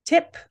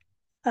tip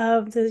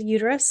of the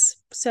uterus.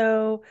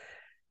 So,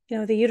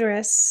 the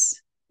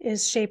uterus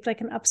is shaped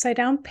like an upside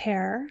down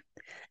pear,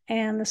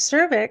 and the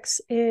cervix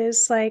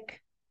is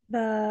like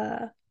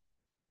the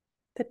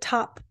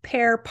top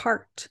pear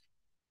part,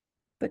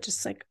 but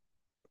just like,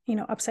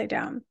 upside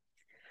down.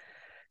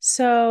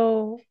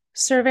 So,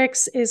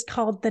 cervix is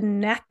called the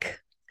neck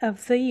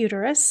of the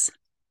uterus.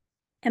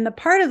 And the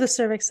part of the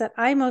cervix that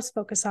I most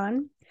focus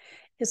on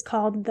is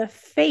called the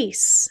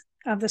face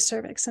of the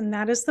cervix. And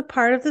that is the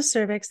part of the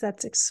cervix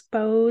that's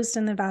exposed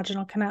in the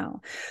vaginal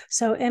canal.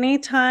 So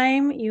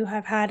anytime you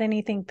have had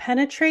anything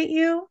penetrate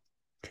you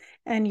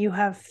and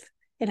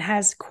it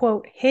has,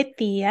 quote, hit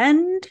the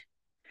end,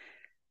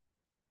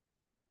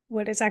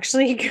 what it's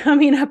actually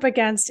coming up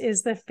against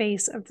is the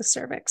face of the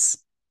cervix.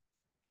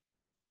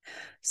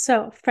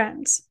 So,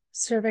 friends,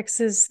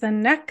 cervix is the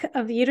neck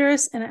of the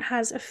uterus and it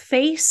has a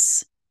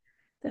face.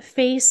 The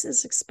face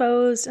is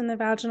exposed in the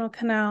vaginal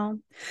canal.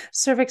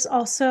 Cervix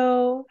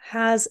also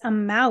has a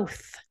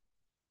mouth,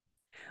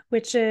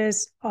 which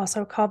is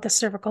also called the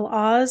cervical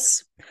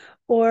os,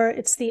 or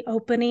it's the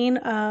opening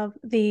of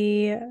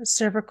the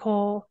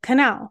cervical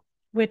canal,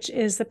 which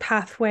is the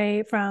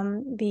pathway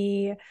from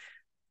the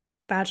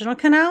vaginal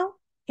canal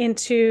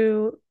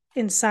into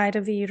inside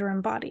of the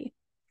uterine body.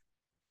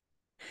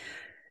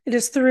 It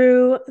is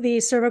through the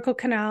cervical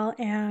canal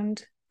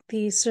and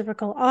the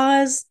cervical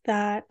os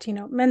that,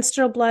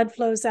 menstrual blood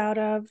flows out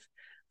of,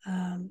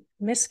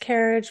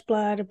 miscarriage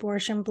blood,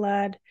 abortion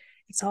blood.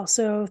 It's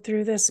also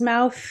through this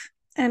mouth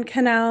and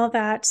canal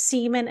that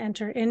semen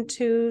enter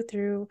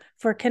into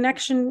for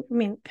conception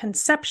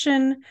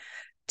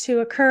to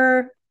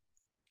occur.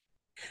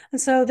 And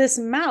so this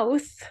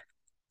mouth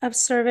of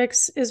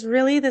cervix is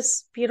really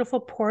this beautiful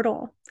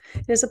portal.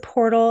 It is a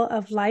portal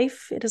of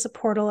life. It is a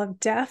portal of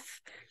death.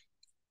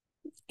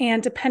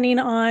 And depending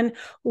on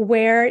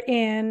where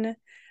in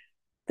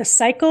the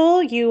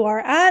cycle you are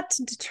at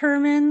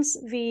determines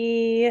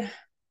the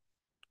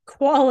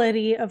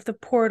quality of the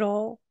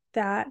portal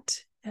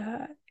that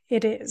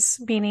it is.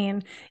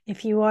 Meaning,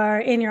 if you are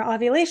in your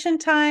ovulation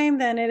time,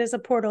 then it is a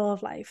portal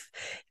of life.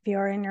 If you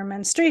are in your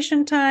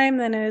menstruation time,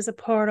 then it is a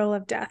portal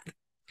of death.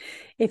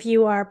 If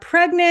you are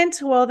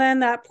pregnant, well,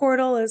 then that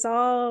portal is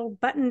all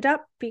buttoned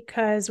up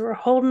because we're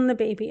holding the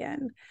baby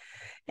in.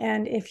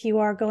 And if you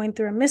are going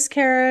through a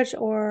miscarriage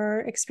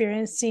or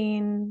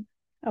experiencing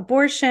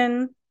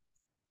abortion,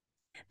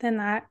 then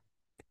that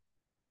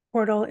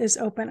portal is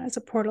open as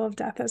a portal of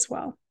death as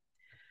well.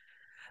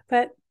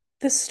 But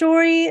the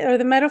story or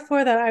the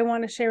metaphor that I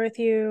want to share with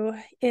you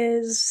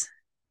is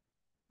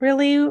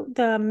really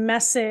the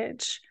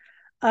message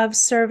of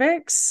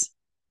cervix.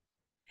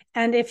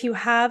 And if you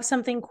have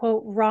something,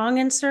 quote, wrong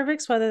in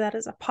cervix, whether that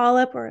is a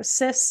polyp or a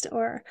cyst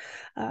or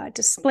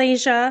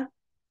dysplasia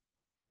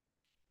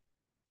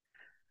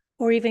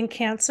or even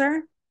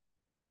cancer,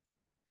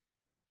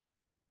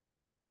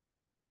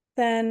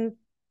 then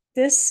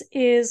this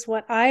is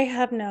what I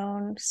have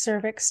known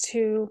cervix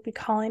to be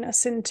calling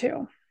us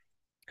into.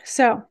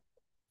 So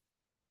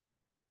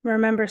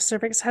remember,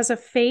 cervix has a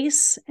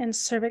face and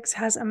cervix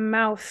has a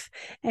mouth.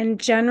 And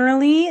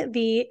generally,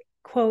 the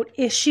quote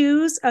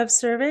issues of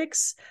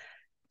cervix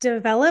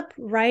develop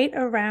right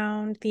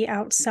around the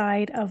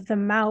outside of the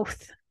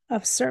mouth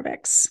of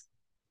cervix,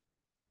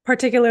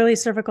 particularly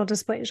cervical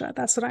dysplasia.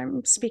 That's what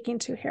I'm speaking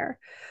to here.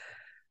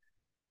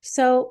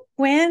 So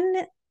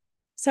the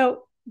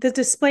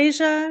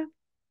dysplasia,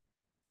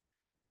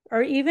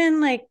 or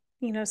even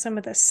some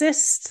of the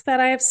cysts that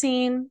I have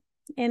seen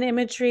in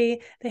imagery,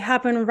 they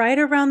happen right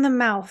around the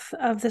mouth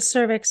of the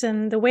cervix.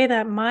 And the way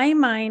that my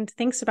mind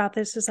thinks about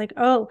this is like,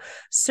 oh,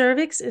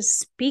 cervix is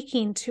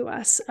speaking to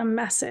us a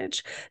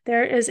message.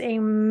 There is a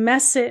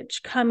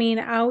message coming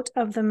out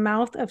of the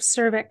mouth of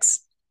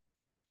cervix.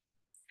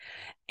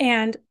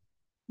 And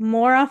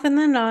more often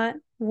than not,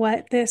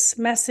 what this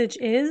message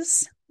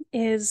is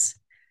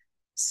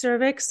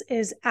cervix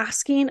is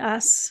asking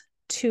us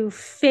to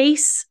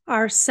face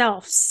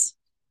ourselves.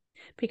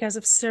 Because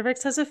if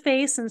cervix has a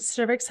face and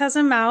cervix has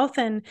a mouth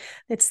and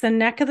it's the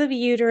neck of the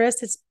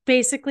uterus, it's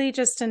basically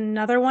just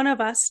another one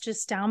of us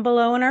just down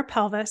below in our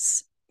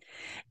pelvis.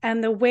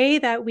 And the way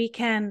that we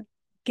can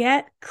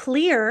get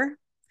clear,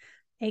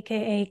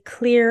 aka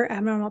clear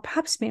abnormal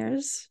pap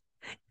smears,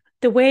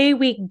 the way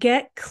we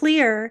get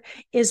clear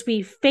is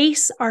we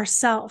face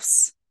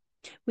ourselves.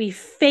 We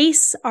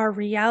face our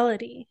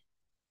reality.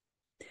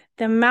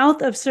 The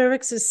mouth of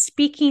cervix is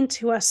speaking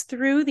to us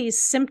through these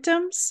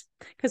symptoms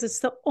because it's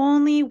the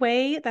only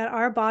way that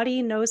our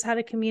body knows how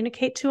to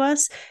communicate to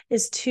us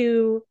is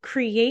to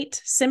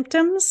create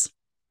symptoms.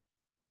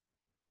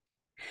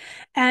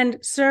 And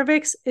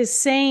cervix is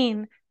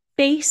saying,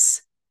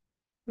 face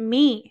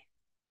me,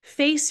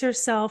 face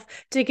yourself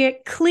to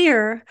get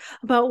clear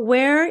about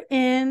where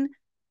in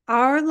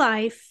our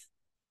life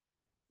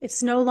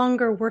it's no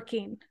longer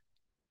working,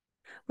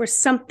 where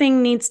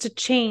something needs to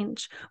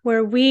change,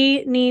 where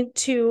we need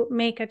to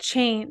make a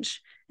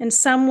change in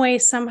some way,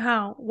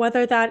 somehow,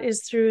 whether that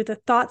is through the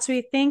thoughts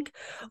we think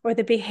or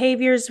the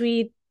behaviors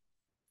we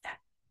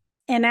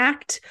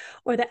enact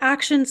or the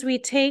actions we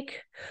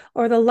take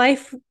or the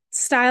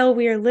lifestyle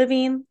we are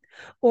living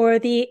or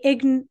the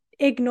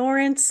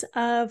ignorance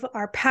of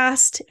our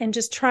past and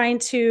just trying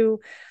to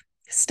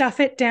stuff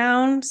it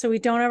down so we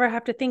don't ever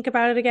have to think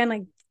about it again.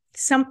 Like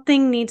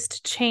something needs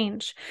to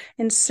change.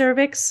 And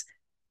cervix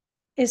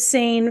is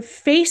saying,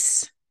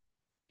 face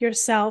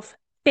yourself,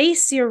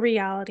 face your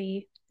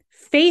reality,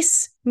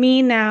 face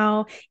me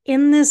now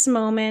in this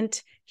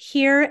moment,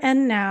 here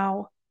and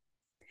now.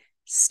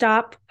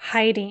 Stop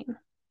hiding.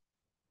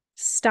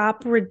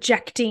 Stop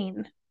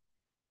rejecting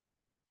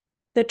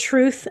the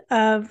truth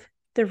of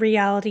the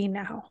reality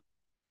now.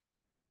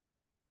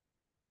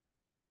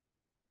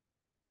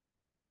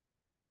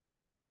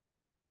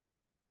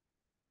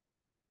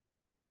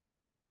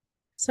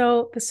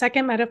 So, the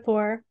second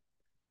metaphor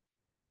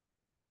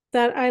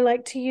that I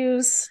like to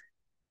use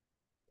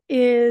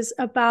is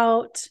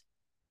about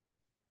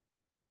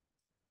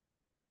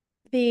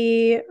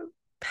the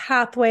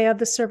pathway of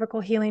the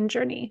cervical healing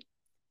journey.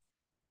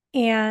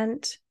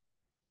 And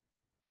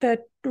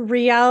the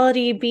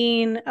reality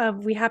being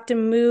of we have to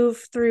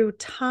move through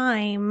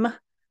time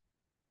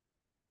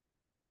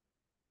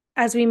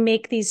as we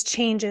make these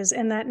changes,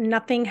 and that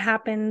nothing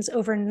happens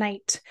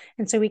overnight.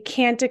 And so we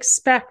can't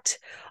expect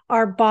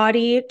our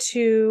body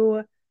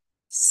to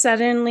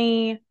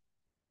suddenly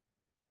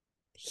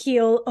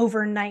heal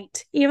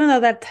overnight, even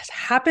though that has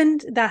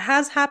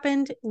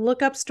happened.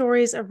 Look up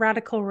stories of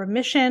radical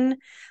remission.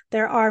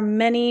 There are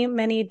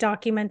many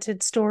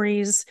documented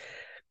stories,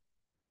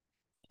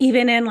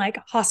 even in like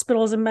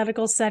hospitals and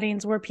medical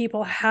settings, where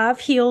people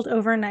have healed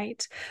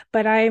overnight.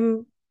 But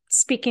I'm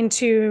speaking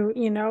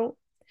to,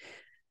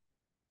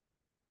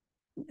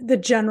 the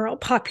general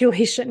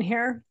population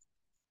here.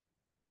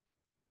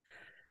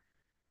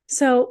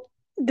 So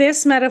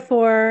this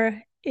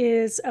metaphor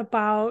is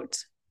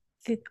about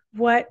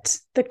what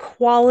the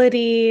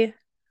quality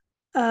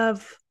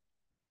of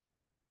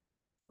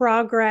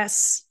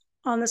progress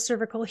on the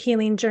cervical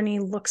healing journey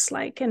looks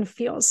like and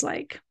feels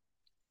like.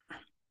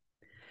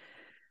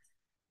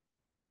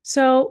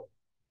 So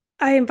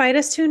I invite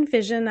us to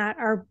envision that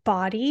our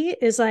body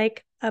is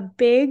like a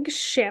big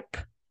ship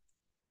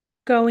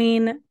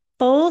going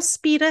full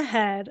speed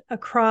ahead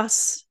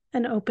across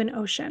an open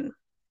ocean.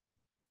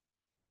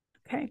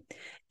 Okay.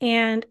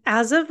 And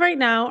as of right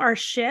now, our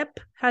ship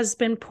has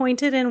been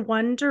pointed in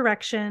one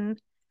direction,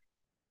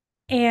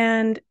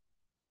 and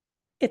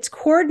its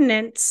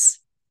coordinates,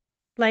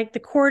 like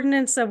the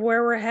coordinates of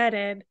where we're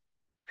headed,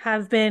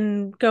 have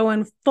been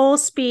going full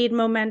speed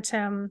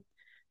momentum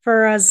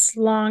for as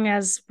long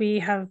as we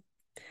have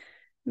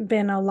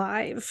been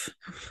alive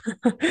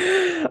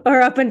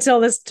or up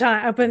until this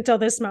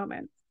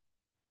moment.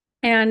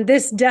 And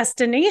this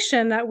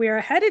destination that we are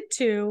headed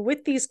to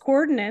with these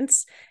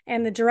coordinates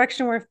and the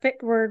direction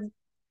we're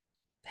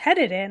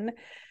headed in,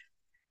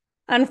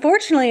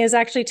 unfortunately, is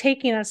actually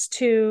taking us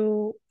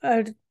to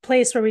a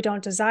place where we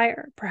don't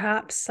desire,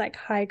 perhaps like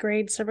high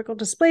grade cervical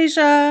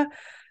dysplasia,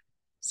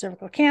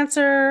 cervical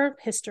cancer,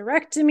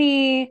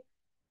 hysterectomy,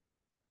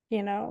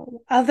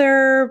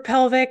 other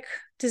pelvic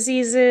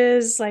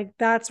diseases. Like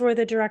that's where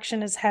the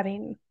direction is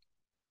heading.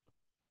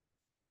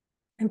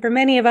 And for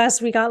many of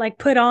us, we got like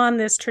put on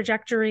this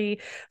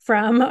trajectory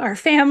from our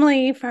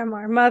family, from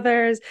our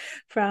mothers,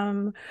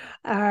 from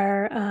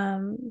our,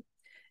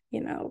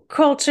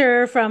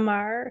 culture, from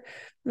our,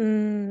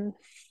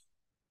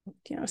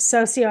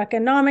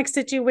 socioeconomic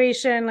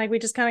situation. Like we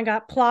just kind of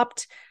got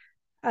plopped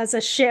as a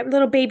ship,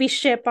 little baby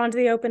ship onto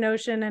the open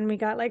ocean. And we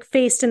got like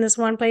faced in this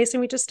one place, and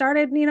we just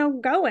started,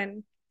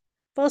 going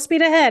full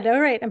speed ahead.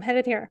 All right, I'm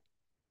headed here.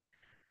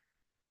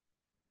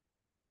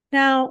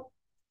 Now,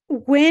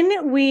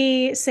 when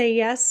we say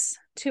yes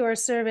to our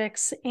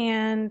cervix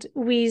and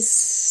we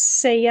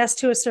say yes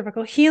to a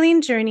cervical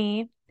healing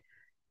journey,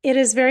 it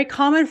is very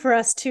common for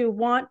us to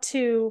want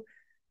to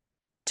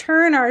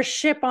turn our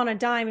ship on a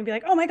dime and be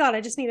like, oh my God,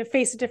 I just need to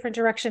face a different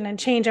direction and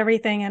change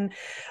everything. And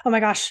oh my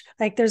gosh,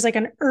 like there's like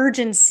an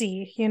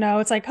urgency,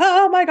 it's like,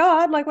 oh my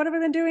God, like what have I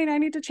been doing? I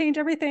need to change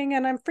everything.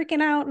 And I'm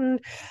freaking out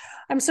and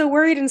I'm so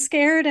worried and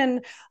scared.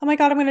 And oh my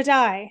God, I'm going to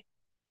die.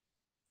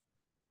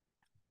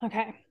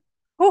 Okay.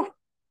 Oh,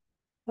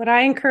 what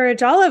I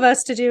encourage all of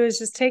us to do is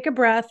just take a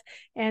breath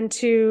and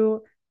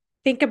to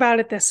think about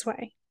it this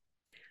way.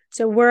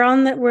 So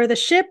we're the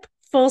ship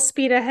full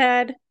speed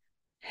ahead,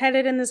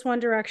 headed in this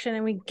one direction,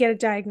 and we get a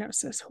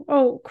diagnosis.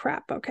 Oh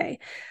crap. Okay.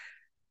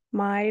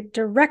 My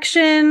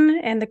direction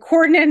and the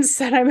coordinates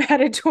that I'm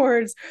headed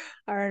towards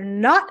are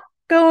not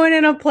going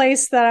in a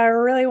place that I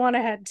really want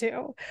to head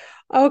to.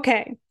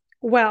 Okay.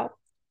 Well,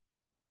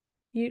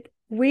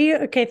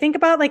 think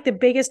about like the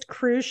biggest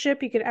cruise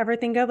ship you could ever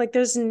think of. Like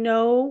there's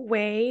no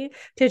way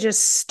to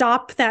just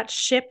stop that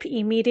ship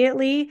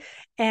immediately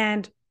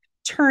and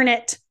turn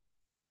it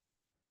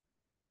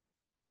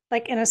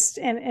like in a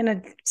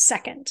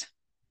second.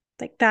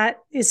 Like that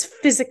is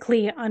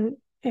physically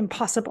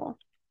impossible.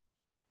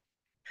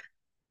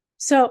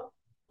 So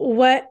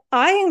what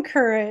I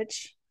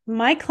encourage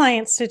my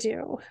clients to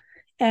do,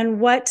 and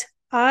what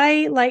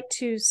I like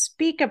to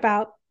speak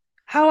about,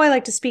 how I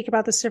like to speak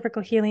about the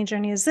cervical healing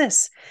journey is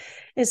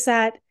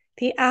that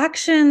the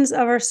actions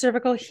of our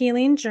cervical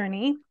healing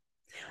journey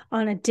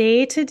on a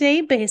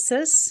day-to-day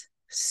basis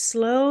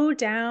slow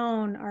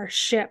down our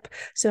ship.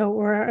 So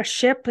where a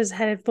ship is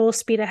headed full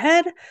speed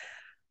ahead,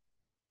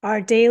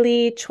 our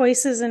daily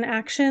choices and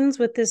actions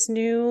with this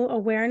new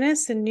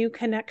awareness and new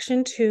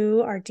connection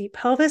to our deep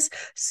pelvis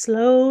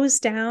slows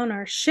down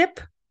our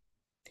ship.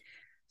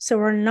 So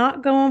we're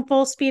not going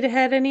full speed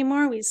ahead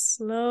anymore. We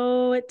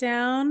slow it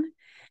down.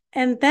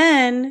 And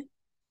then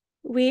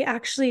we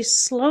actually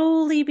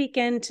slowly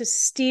begin to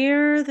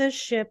steer the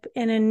ship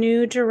in a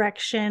new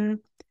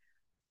direction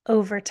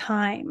over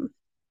time.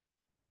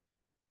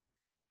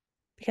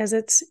 Because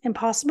it's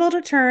impossible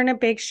to turn a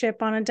big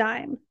ship on a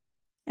dime.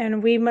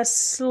 And we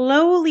must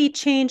slowly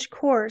change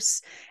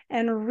course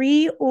and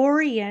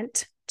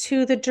reorient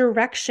to the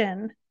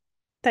direction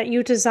that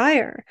you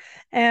desire.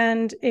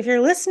 And if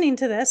you're listening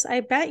to this,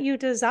 I bet you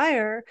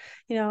desire,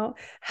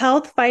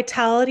 health,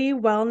 vitality,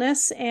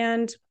 wellness,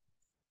 and,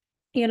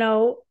 you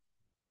know,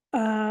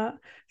 uh,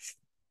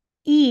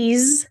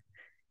 ease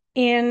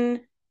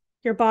in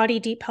your body,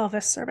 deep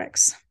pelvis,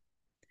 cervix.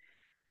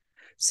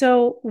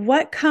 So,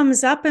 what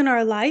comes up in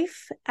our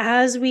life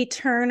as we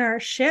turn our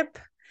ship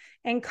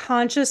and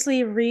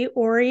consciously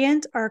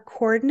reorient our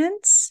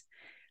coordinates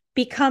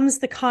becomes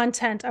the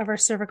content of our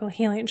cervical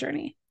healing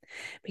journey.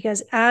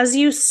 Because as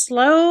you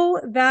slow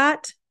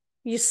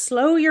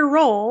your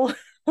roll,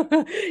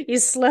 you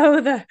slow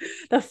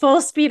the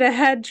full speed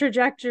ahead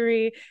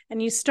trajectory,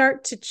 and you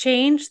start to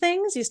change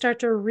things, you start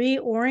to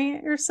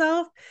reorient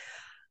yourself,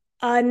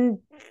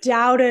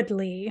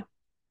 undoubtedly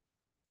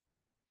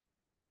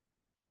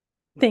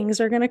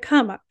things are going to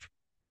come up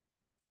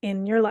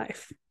in your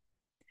life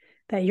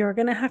that you're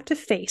going to have to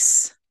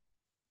face,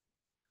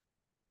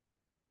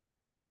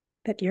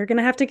 that you're going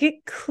to have to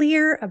get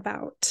clear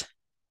about.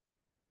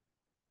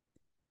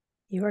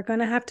 You are going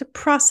to have to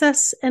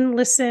process and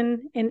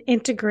listen and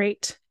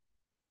integrate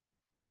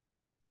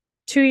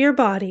to your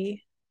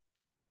body.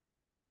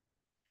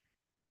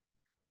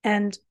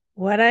 And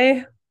what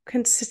I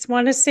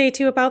want to say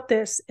to you about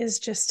this is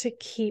just to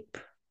keep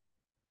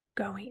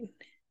going,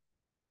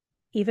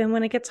 even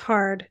when it gets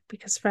hard,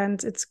 because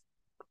friends, it's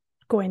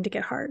going to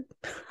get hard.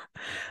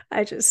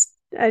 I just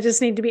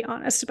need to be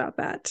honest about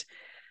that.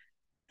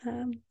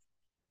 Um,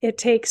 it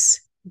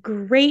takes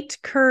great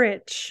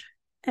courage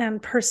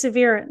and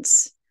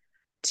perseverance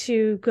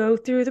to go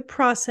through the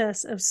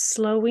process of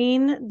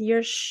slowing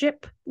your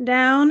ship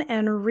down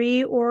and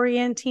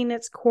reorienting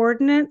its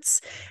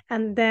coordinates,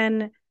 and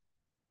then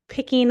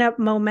picking up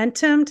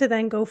momentum to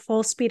then go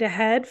full speed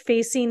ahead,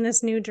 facing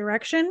this new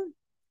direction.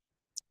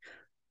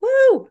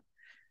 Woo!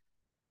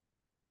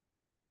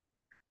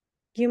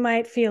 You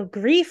might feel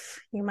grief,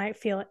 you might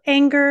feel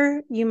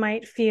anger, you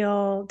might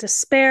feel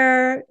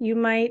despair, you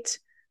might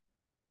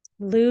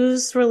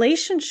lose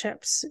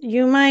relationships,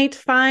 you might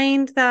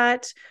find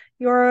that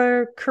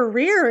your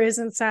career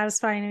isn't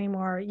satisfying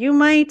anymore, you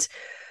might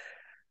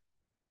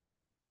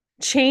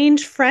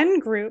change friend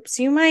groups,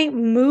 you might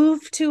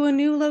move to a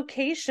new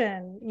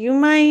location, you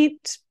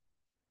might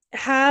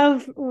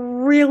have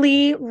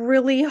really,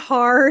 really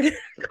hard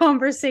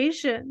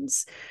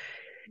conversations.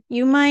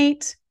 You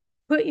might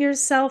put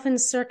yourself in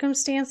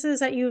circumstances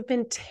that you've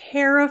been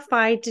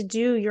terrified to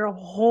do your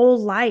whole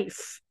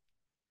life.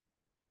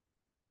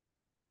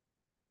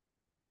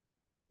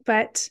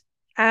 But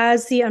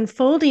as the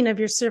unfolding of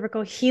your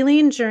cervical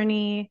healing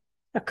journey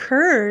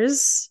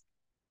occurs,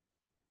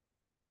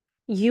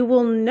 you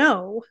will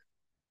know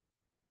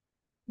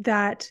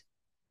that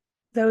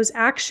those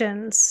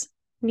actions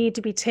need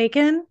to be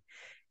taken,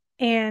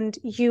 and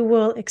you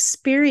will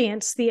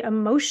experience the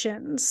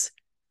emotions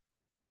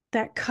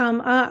that come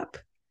up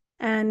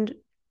and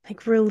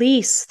like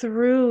release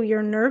through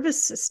your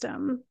nervous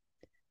system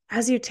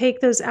as you take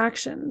those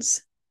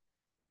actions.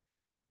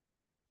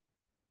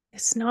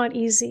 It's not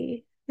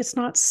easy, it's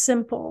not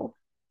simple,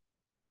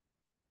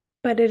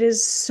 but it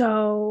is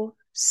so,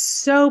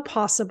 so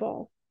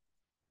possible.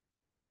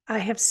 I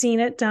have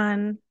seen it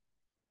done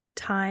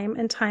time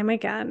and time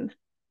again.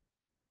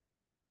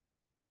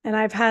 And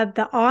I've had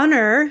the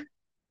honor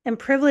and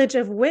privilege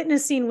of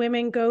witnessing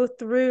women go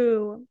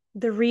through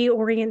the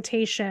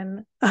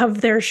reorientation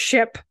of their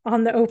ship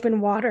on the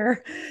open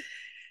water.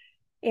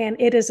 And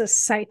it is a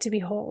sight to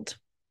behold.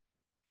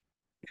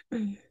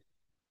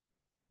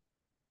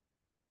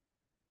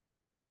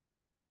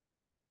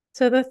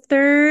 So, the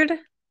third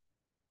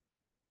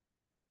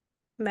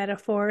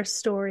metaphor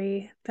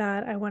story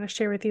that I want to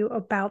share with you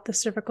about the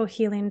cervical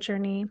healing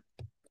journey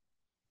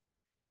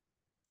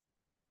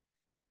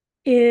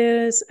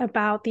is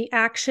about the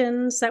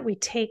actions that we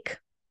take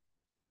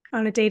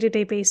on a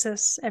day-to-day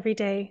basis every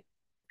day,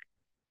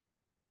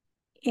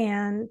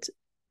 and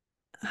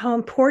how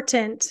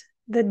important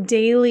the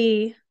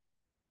daily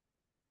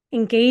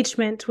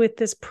engagement with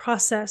this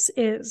process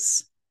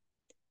is.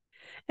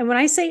 And when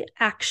I say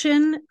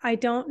action, I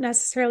don't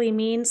necessarily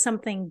mean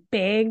something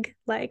big,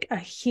 like a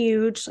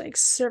huge, like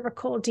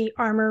cervical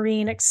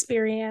de-armoring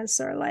experience,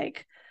 or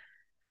like,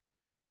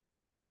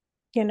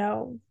 you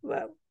know,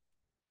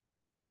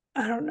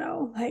 I don't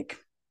know, like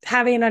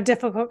having a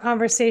difficult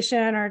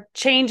conversation or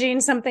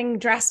changing something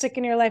drastic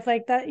in your life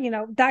like that,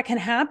 that can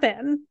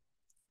happen.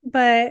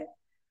 But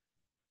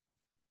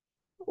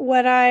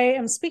what I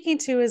am speaking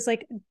to is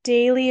like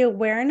daily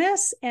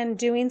awareness and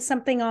doing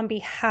something on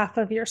behalf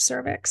of your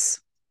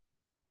cervix.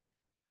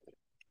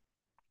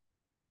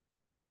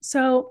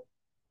 So,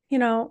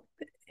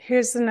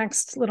 here's the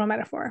next little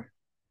metaphor.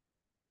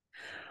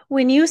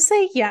 When you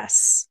say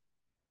yes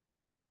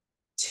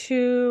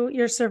to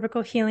your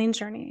cervical healing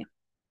journey,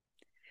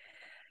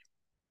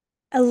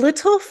 a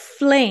little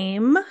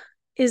flame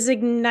is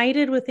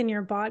ignited within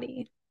your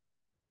body.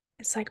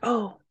 It's like,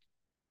 oh,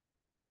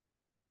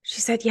 she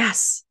said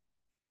yes.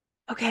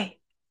 Okay.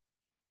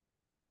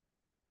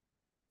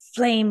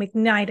 Flame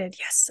ignited.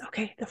 Yes.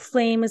 Okay. The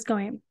flame is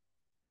going.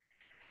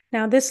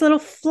 Now, this little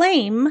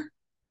flame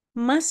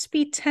must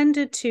be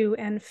tended to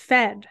and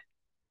fed.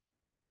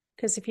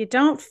 Because if you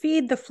don't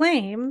feed the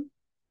flame,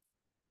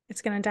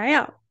 it's going to die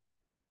out.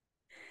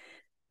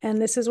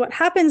 And this is what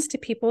happens to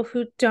people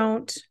who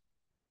don't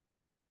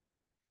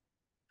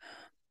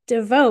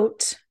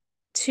devote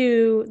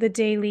to the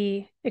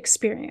daily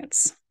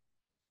experience.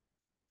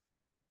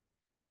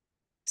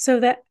 So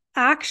that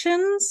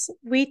actions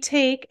we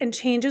take and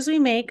changes we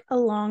make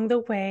along the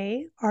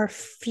way are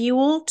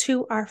fuel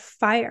to our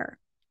fire.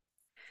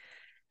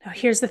 Now,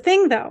 here's the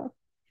thing though,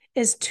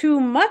 is too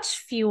much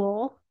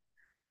fuel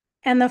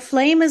and the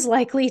flame is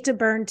likely to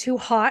burn too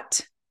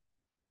hot,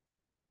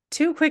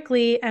 too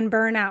quickly, and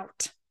burn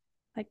out,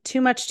 like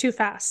too much, too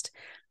fast.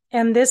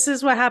 And this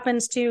is what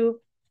happens to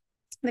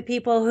the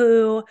people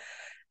who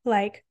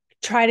like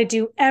try to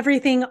do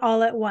everything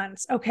all at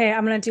once. Okay,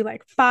 I'm going to do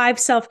like 5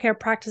 self-care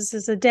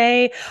practices a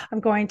day.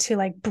 I'm going to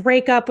like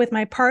break up with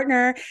my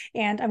partner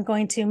and I'm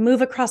going to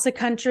move across the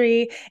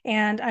country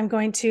and I'm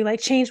going to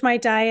like change my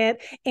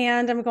diet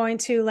and I'm going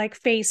to like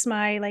face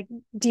my like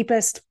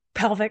deepest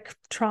pelvic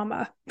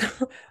trauma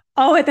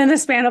all within the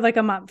span of like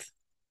a month.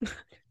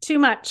 Too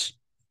much.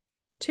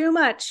 Too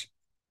much.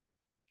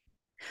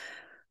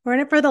 We're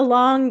in it for the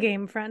long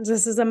game, friends.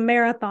 This is a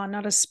marathon,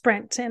 not a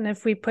sprint. And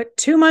if we put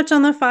too much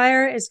on the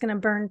fire, it's going to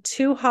burn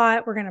too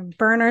hot. We're going to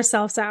burn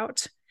ourselves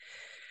out.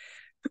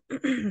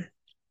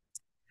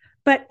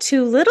 But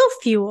too little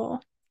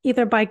fuel,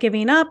 either by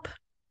giving up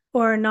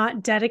or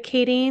not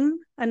dedicating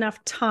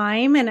enough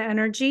time and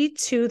energy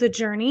to the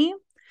journey,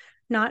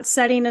 not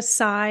setting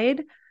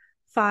aside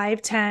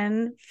 5,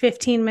 10,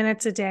 15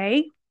 minutes a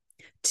day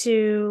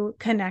to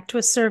connect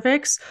with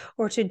cervix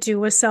or to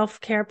do a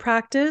self-care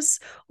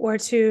practice or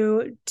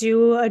to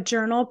do a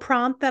journal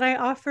prompt that I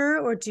offer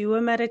or do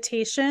a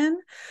meditation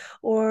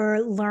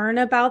or learn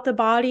about the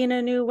body in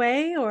a new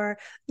way or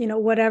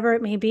whatever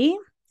it may be,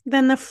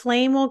 then the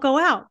flame will go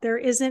out. There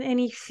isn't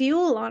any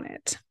fuel on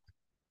it.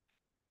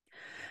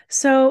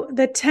 So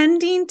the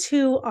tending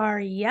to our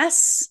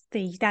yes,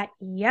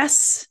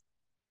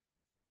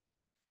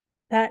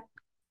 that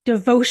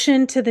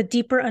devotion to the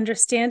deeper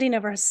understanding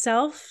of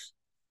ourself,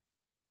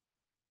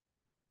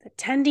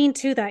 tending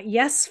to that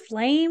yes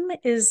flame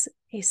is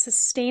a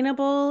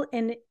sustainable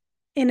and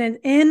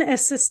in a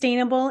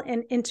sustainable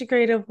and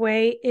integrative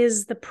way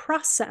is the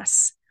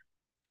process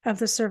of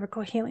the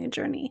cervical healing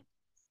journey.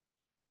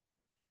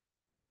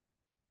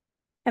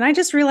 And I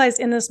just realized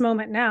in this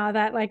moment now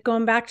that like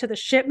going back to the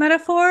ship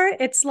metaphor,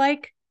 it's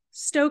like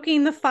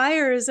stoking the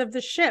fires of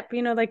the ship,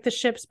 like the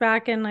ships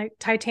back in like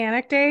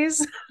Titanic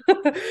days.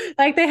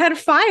 Like they had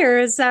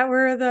fires that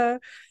were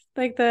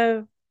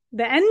the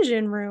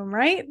engine room,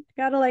 right?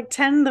 Got to like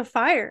tend the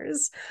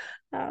fires.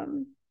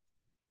 Um,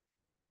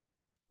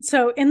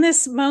 so in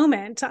this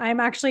moment, I'm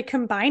actually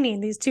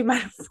combining these two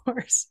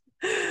metaphors.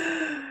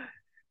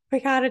 We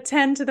got to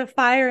tend to the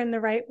fire in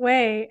the right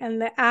way, and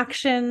the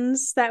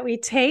actions that we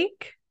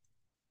take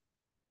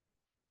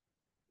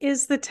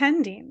is the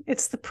tending.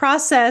 It's the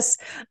process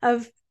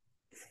of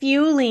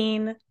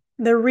fueling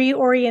the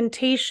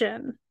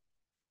reorientation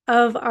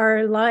of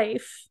our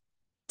life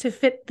to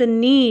fit the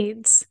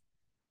needs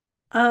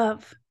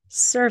of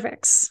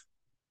cervix.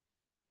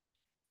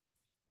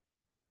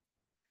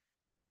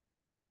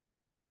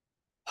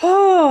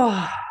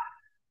 Oh,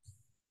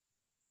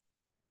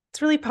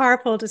 it's really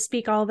powerful to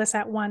speak all this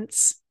at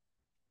once.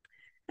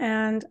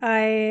 And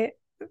I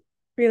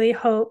really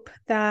hope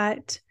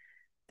that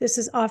this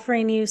is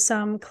offering you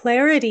some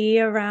clarity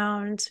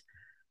around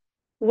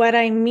what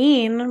I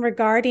mean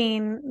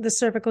regarding the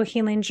cervical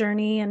healing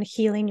journey and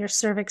healing your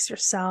cervix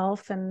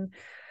yourself and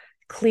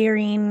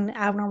clearing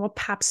abnormal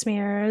pap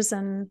smears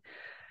and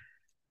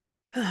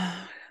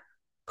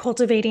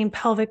cultivating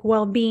pelvic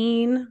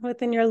well-being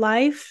within your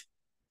life.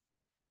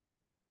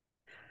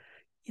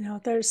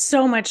 There's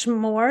so much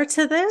more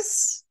to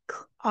this,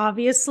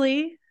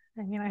 obviously.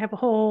 I mean, I have a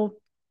whole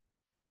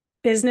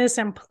business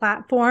and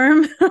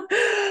platform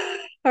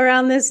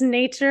around this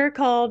nature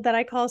that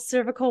I call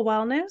cervical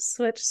wellness,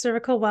 which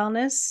cervical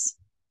wellness,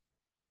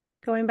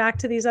 going back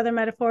to these other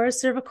metaphors,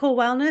 cervical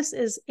wellness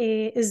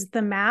is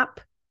the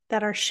map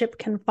that our ship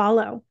can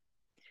follow.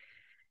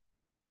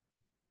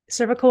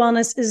 Cervical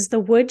wellness is the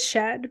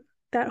woodshed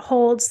that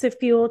holds the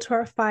fuel to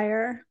our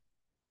fire.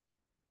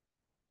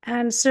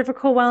 And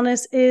cervical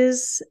wellness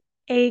is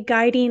a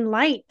guiding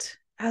light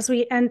as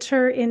we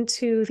enter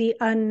into the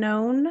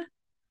unknown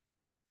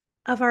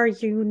of our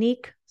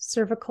unique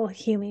cervical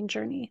healing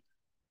journey.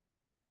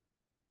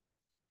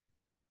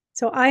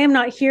 So I am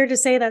not here to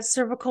say that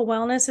cervical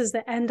wellness is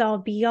the end all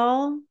be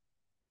all.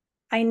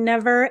 I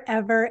never,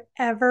 ever,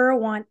 ever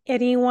want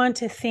anyone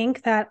to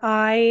think that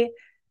I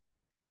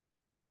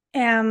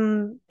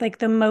am like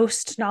the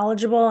most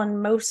knowledgeable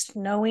and most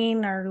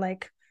knowing or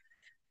like,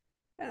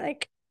 a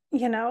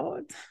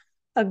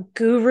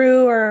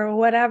guru or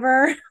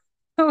whatever.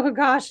 Oh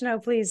gosh, no,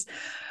 please.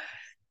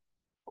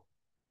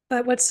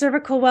 But what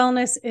cervical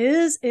wellness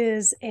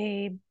is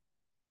a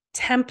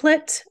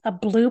template, a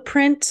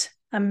blueprint,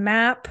 a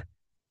map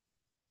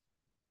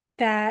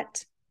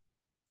that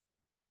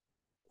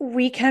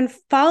we can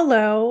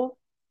follow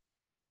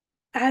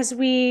as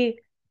we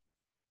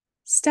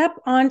step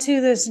onto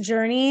this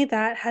journey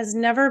that has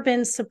never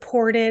been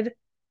supported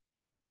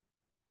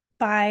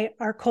by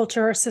our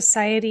culture or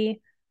society,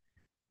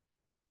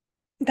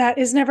 that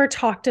is never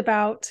talked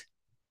about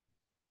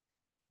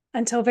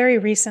until very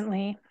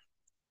recently,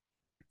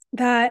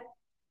 that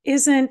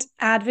isn't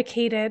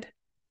advocated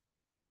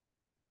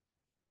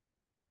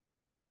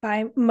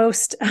by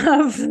most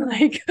of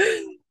like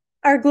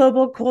our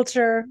global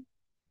culture.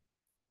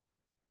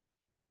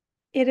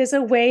 It is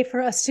a way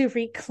for us to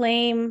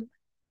reclaim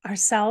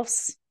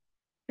ourselves,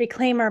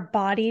 reclaim our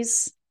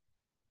bodies,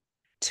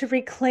 to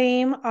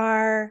reclaim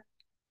our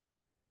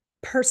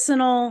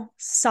personal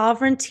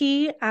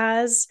sovereignty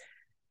as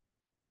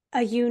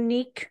a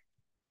unique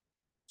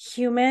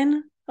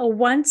human, a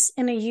once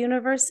in a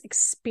universe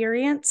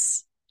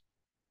experience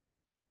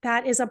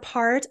that is a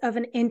part of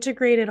an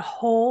integrated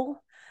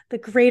whole, the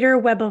greater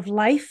web of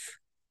life.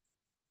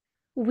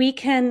 We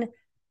can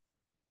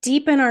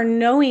deepen our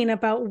knowing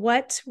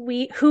about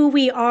who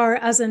we are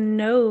as a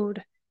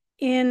node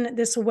in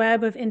this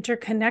web of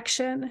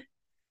interconnection,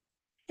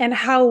 and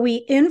how we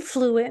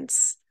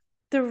influence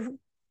the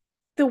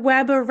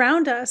web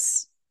around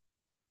us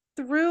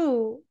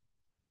through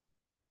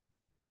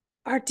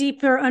our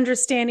deeper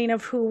understanding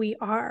of who we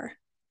are.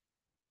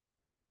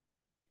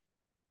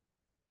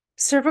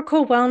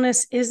 Cervical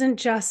wellness isn't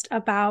just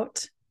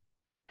about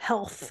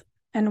health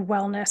and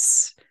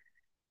wellness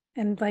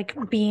and like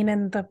being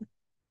in the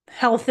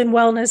health and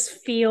wellness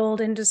field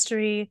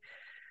industry.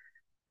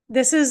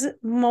 This is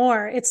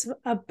more. It's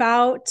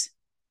about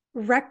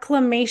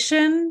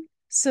reclamation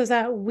so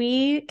that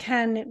we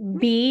can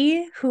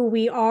be who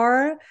we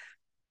are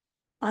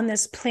on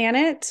this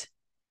planet,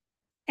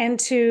 and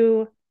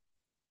to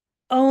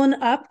own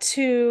up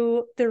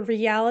to the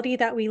reality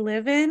that we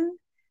live in,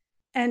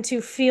 and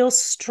to feel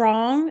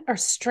strong or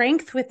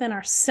strength within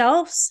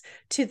ourselves,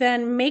 to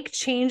then make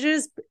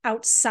changes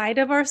outside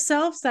of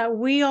ourselves that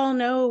we all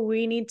know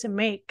we need to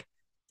make.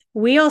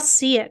 We all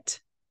see it.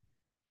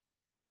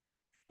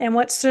 And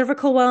what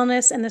cervical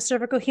wellness and the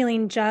cervical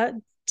healing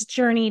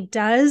journey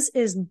does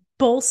is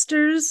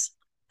bolsters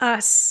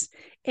us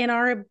in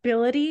our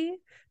ability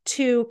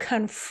to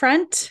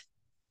confront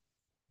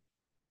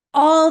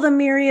all the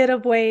myriad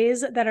of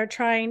ways that are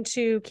trying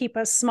to keep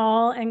us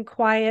small and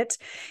quiet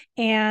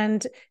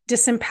and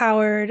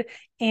disempowered,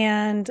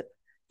 and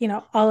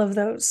all of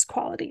those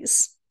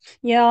qualities.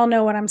 You all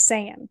know what I'm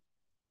saying.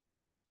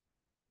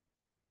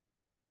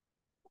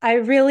 I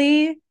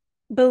really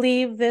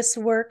believe this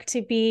work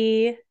to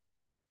be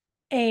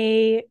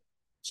a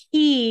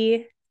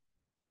key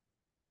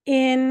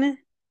in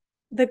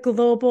the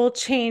global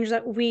change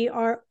that we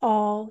are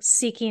all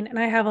seeking. And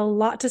I have a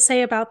lot to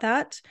say about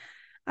that.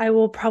 I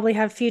will probably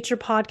have future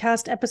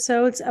podcast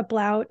episodes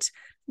about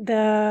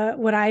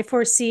what I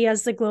foresee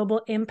as the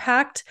global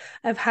impact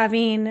of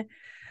having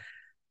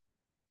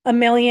 1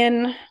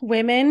 million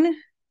women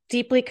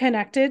deeply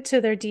connected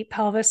to their deep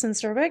pelvis and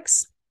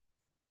cervix.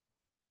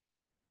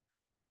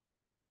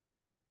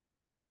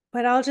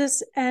 But I'll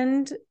just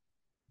end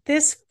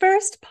this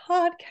first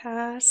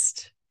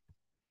podcast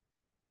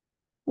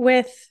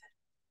with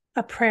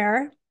a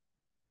prayer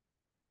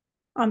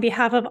on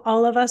behalf of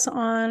all of us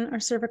on our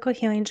cervical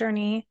healing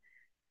journey.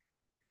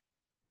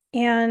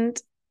 And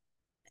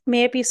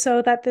may it be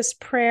so that this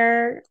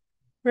prayer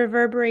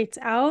reverberates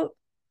out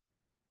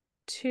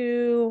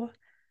to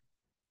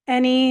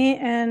any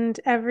and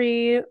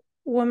every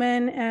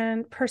woman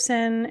and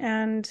person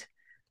and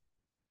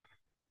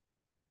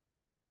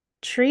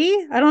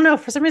tree. I don't know.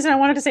 For some reason, I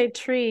wanted to say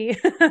tree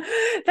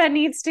that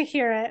needs to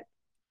hear it.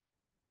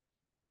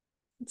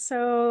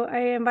 So I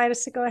invite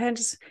us to go ahead and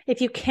just,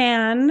 if you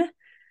can,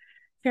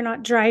 if you're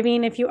not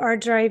driving, if you are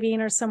driving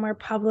or somewhere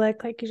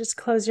public, like you just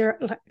close your,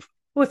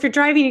 well, if you're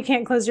driving, you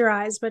can't close your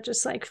eyes, but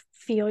just like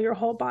feel your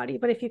whole body.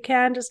 But if you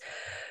can, just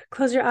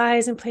close your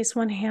eyes and place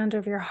one hand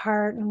over your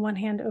heart and one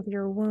hand over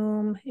your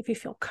womb. If you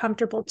feel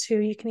comfortable too,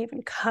 you can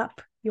even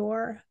cup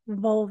your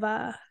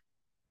vulva.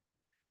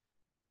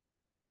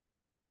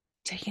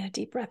 Taking a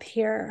deep breath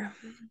here.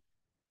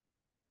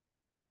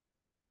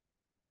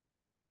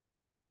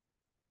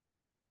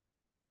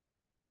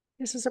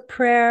 This is a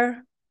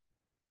prayer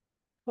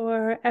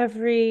for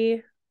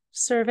every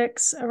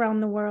cervix around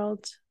the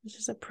world. This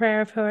is a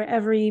prayer for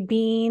every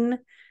being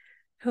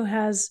who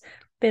has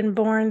been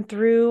born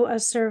through a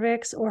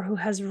cervix or who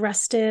has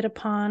rested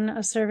upon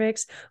a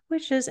cervix,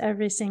 which is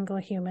every single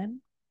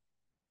human.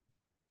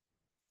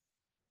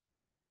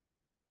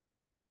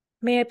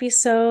 May it be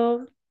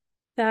so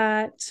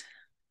that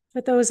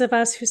for those of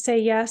us who say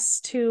yes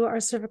to our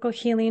cervical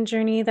healing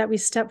journey, that we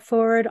step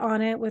forward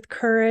on it with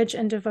courage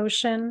and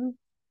devotion,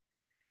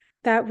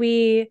 that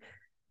we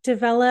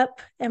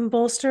develop and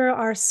bolster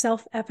our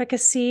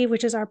self-efficacy,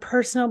 which is our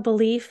personal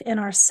belief in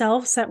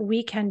ourselves that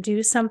we can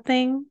do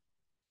something.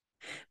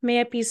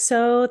 May it be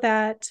so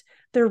that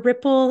the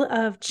ripple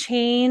of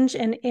change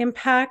and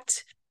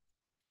impact,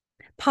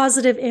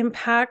 positive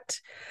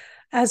impact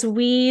As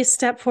we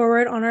step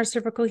forward on our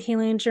cervical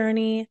healing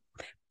journey,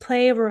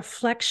 play a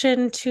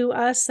reflection to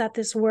us that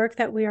this work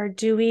that we are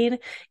doing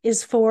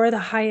is for the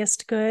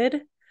highest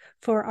good,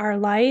 for our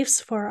lives,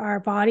 for our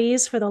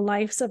bodies, for the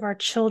lives of our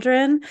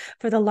children,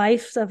 for the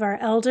lives of our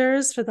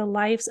elders, for the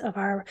lives of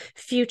our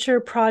future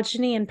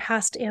progeny and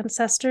past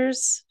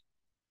ancestors.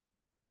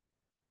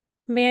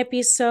 May it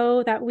be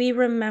so that we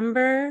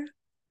remember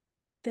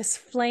this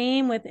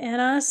flame within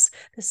us,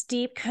 this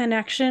deep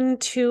connection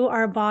to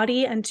our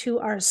body and to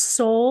our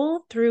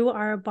soul through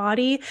our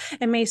body.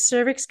 And may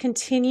cervix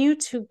continue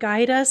to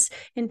guide us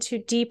into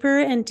deeper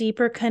and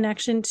deeper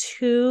connection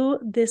to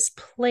this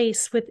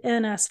place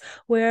within us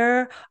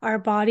where our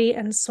body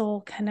and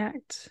soul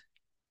connect.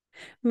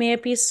 May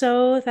it be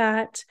so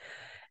that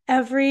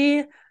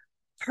every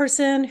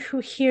person who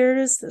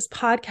hears this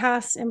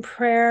podcast in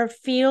prayer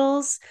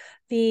feels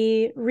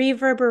the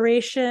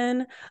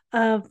reverberation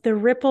of the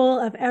ripple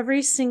of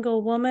every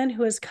single woman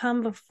who has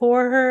come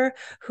before her,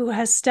 who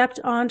has stepped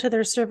onto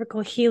their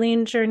cervical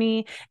healing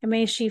journey. And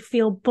may she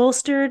feel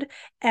bolstered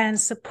and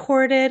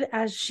supported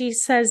as she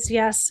says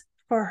yes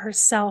for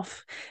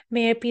herself.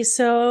 May it be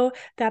so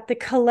that the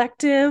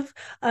collective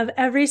of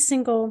every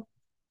single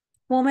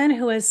woman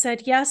who has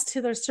said yes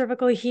to their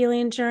cervical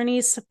healing journey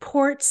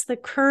supports the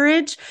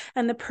courage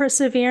and the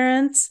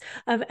perseverance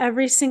of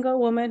every single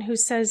woman who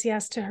says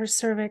yes to her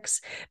cervix.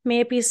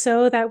 May it be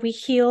so that we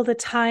heal the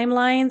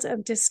timelines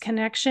of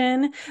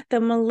disconnection,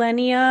 the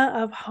millennia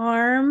of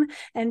harm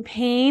and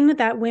pain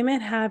that women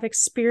have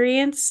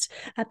experienced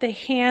at the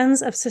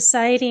hands of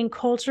society and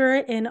culture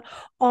in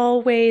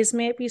all ways.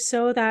 May it be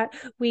so that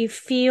we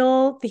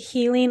feel the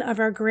healing of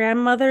our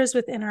grandmothers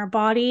within our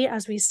body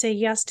as we say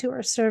yes to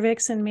our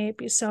cervix, and may it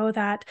be so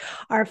that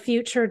our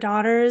future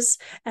daughters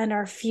and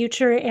our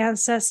future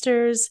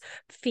ancestors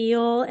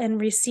feel and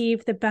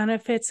receive the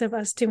benefits of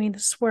us doing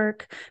this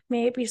work.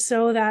 May it be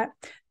so that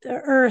the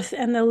earth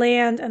and the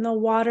land and the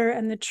water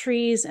and the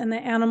trees and the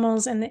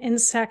animals and the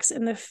insects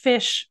and the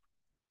fish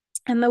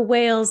and the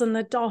whales and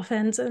the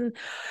dolphins and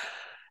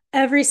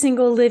every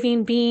single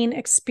living being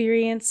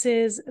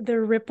experiences the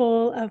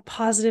ripple of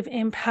positive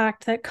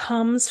impact that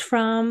comes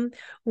from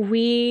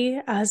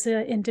we as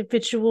an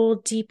individual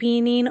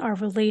deepening our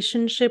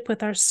relationship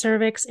with our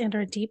cervix and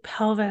our deep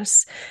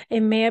pelvis.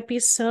 And may it be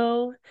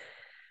so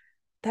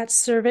that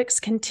cervix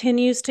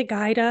continues to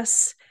guide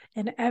us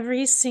in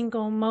every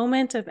single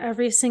moment of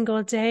every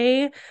single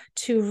day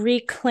to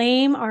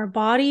reclaim our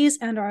bodies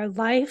and our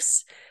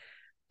lives,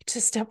 to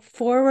step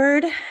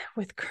forward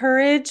with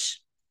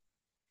courage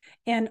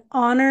and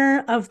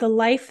honor of the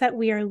life that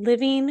we are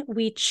living.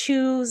 We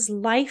choose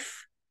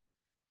life.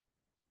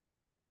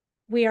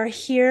 We are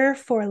here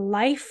for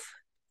life.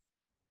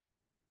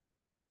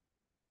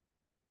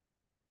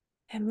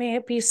 And may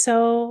it be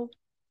so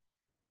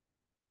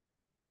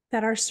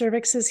that our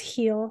cervixes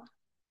heal,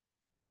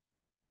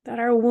 that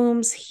our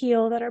wombs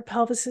heal, that our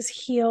pelvises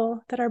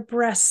heal, that our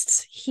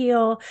breasts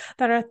heal,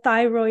 that our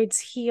thyroids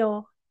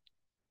heal,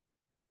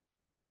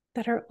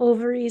 that our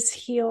ovaries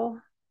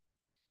heal,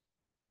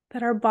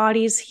 that our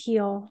bodies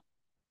heal,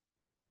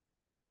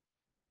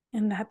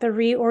 and that the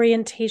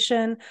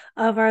reorientation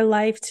of our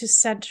life to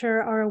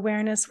center our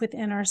awareness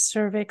within our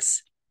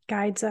cervix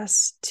guides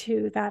us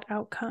to that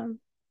outcome.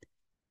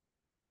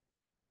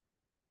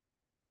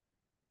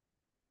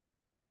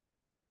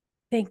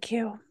 Thank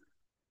you.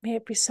 May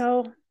it be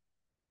so,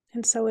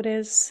 and so it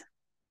is.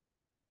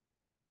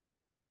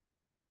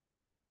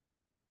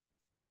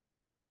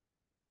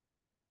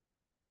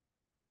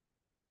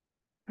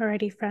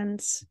 Alrighty,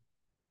 friends.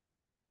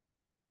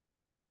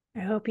 I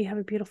hope you have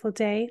a beautiful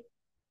day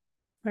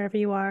wherever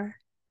you are,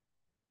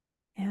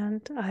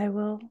 and I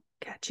will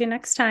catch you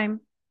next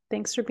time.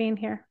 Thanks for being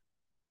here.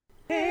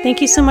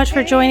 Thank you so much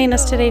for joining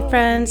us today,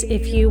 friends.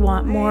 If you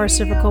want more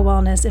cervical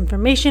wellness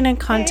information and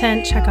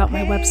content, check out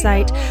my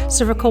website,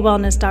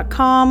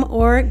 cervicalwellness.com,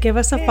 or give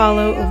us a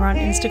follow over on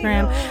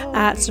Instagram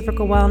at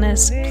Cervical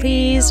Wellness.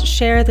 Please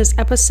share this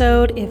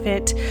episode if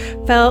it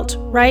felt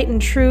right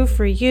and true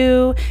for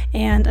you.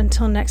 And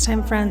until next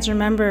time, friends,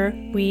 remember,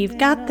 we've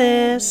got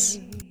this.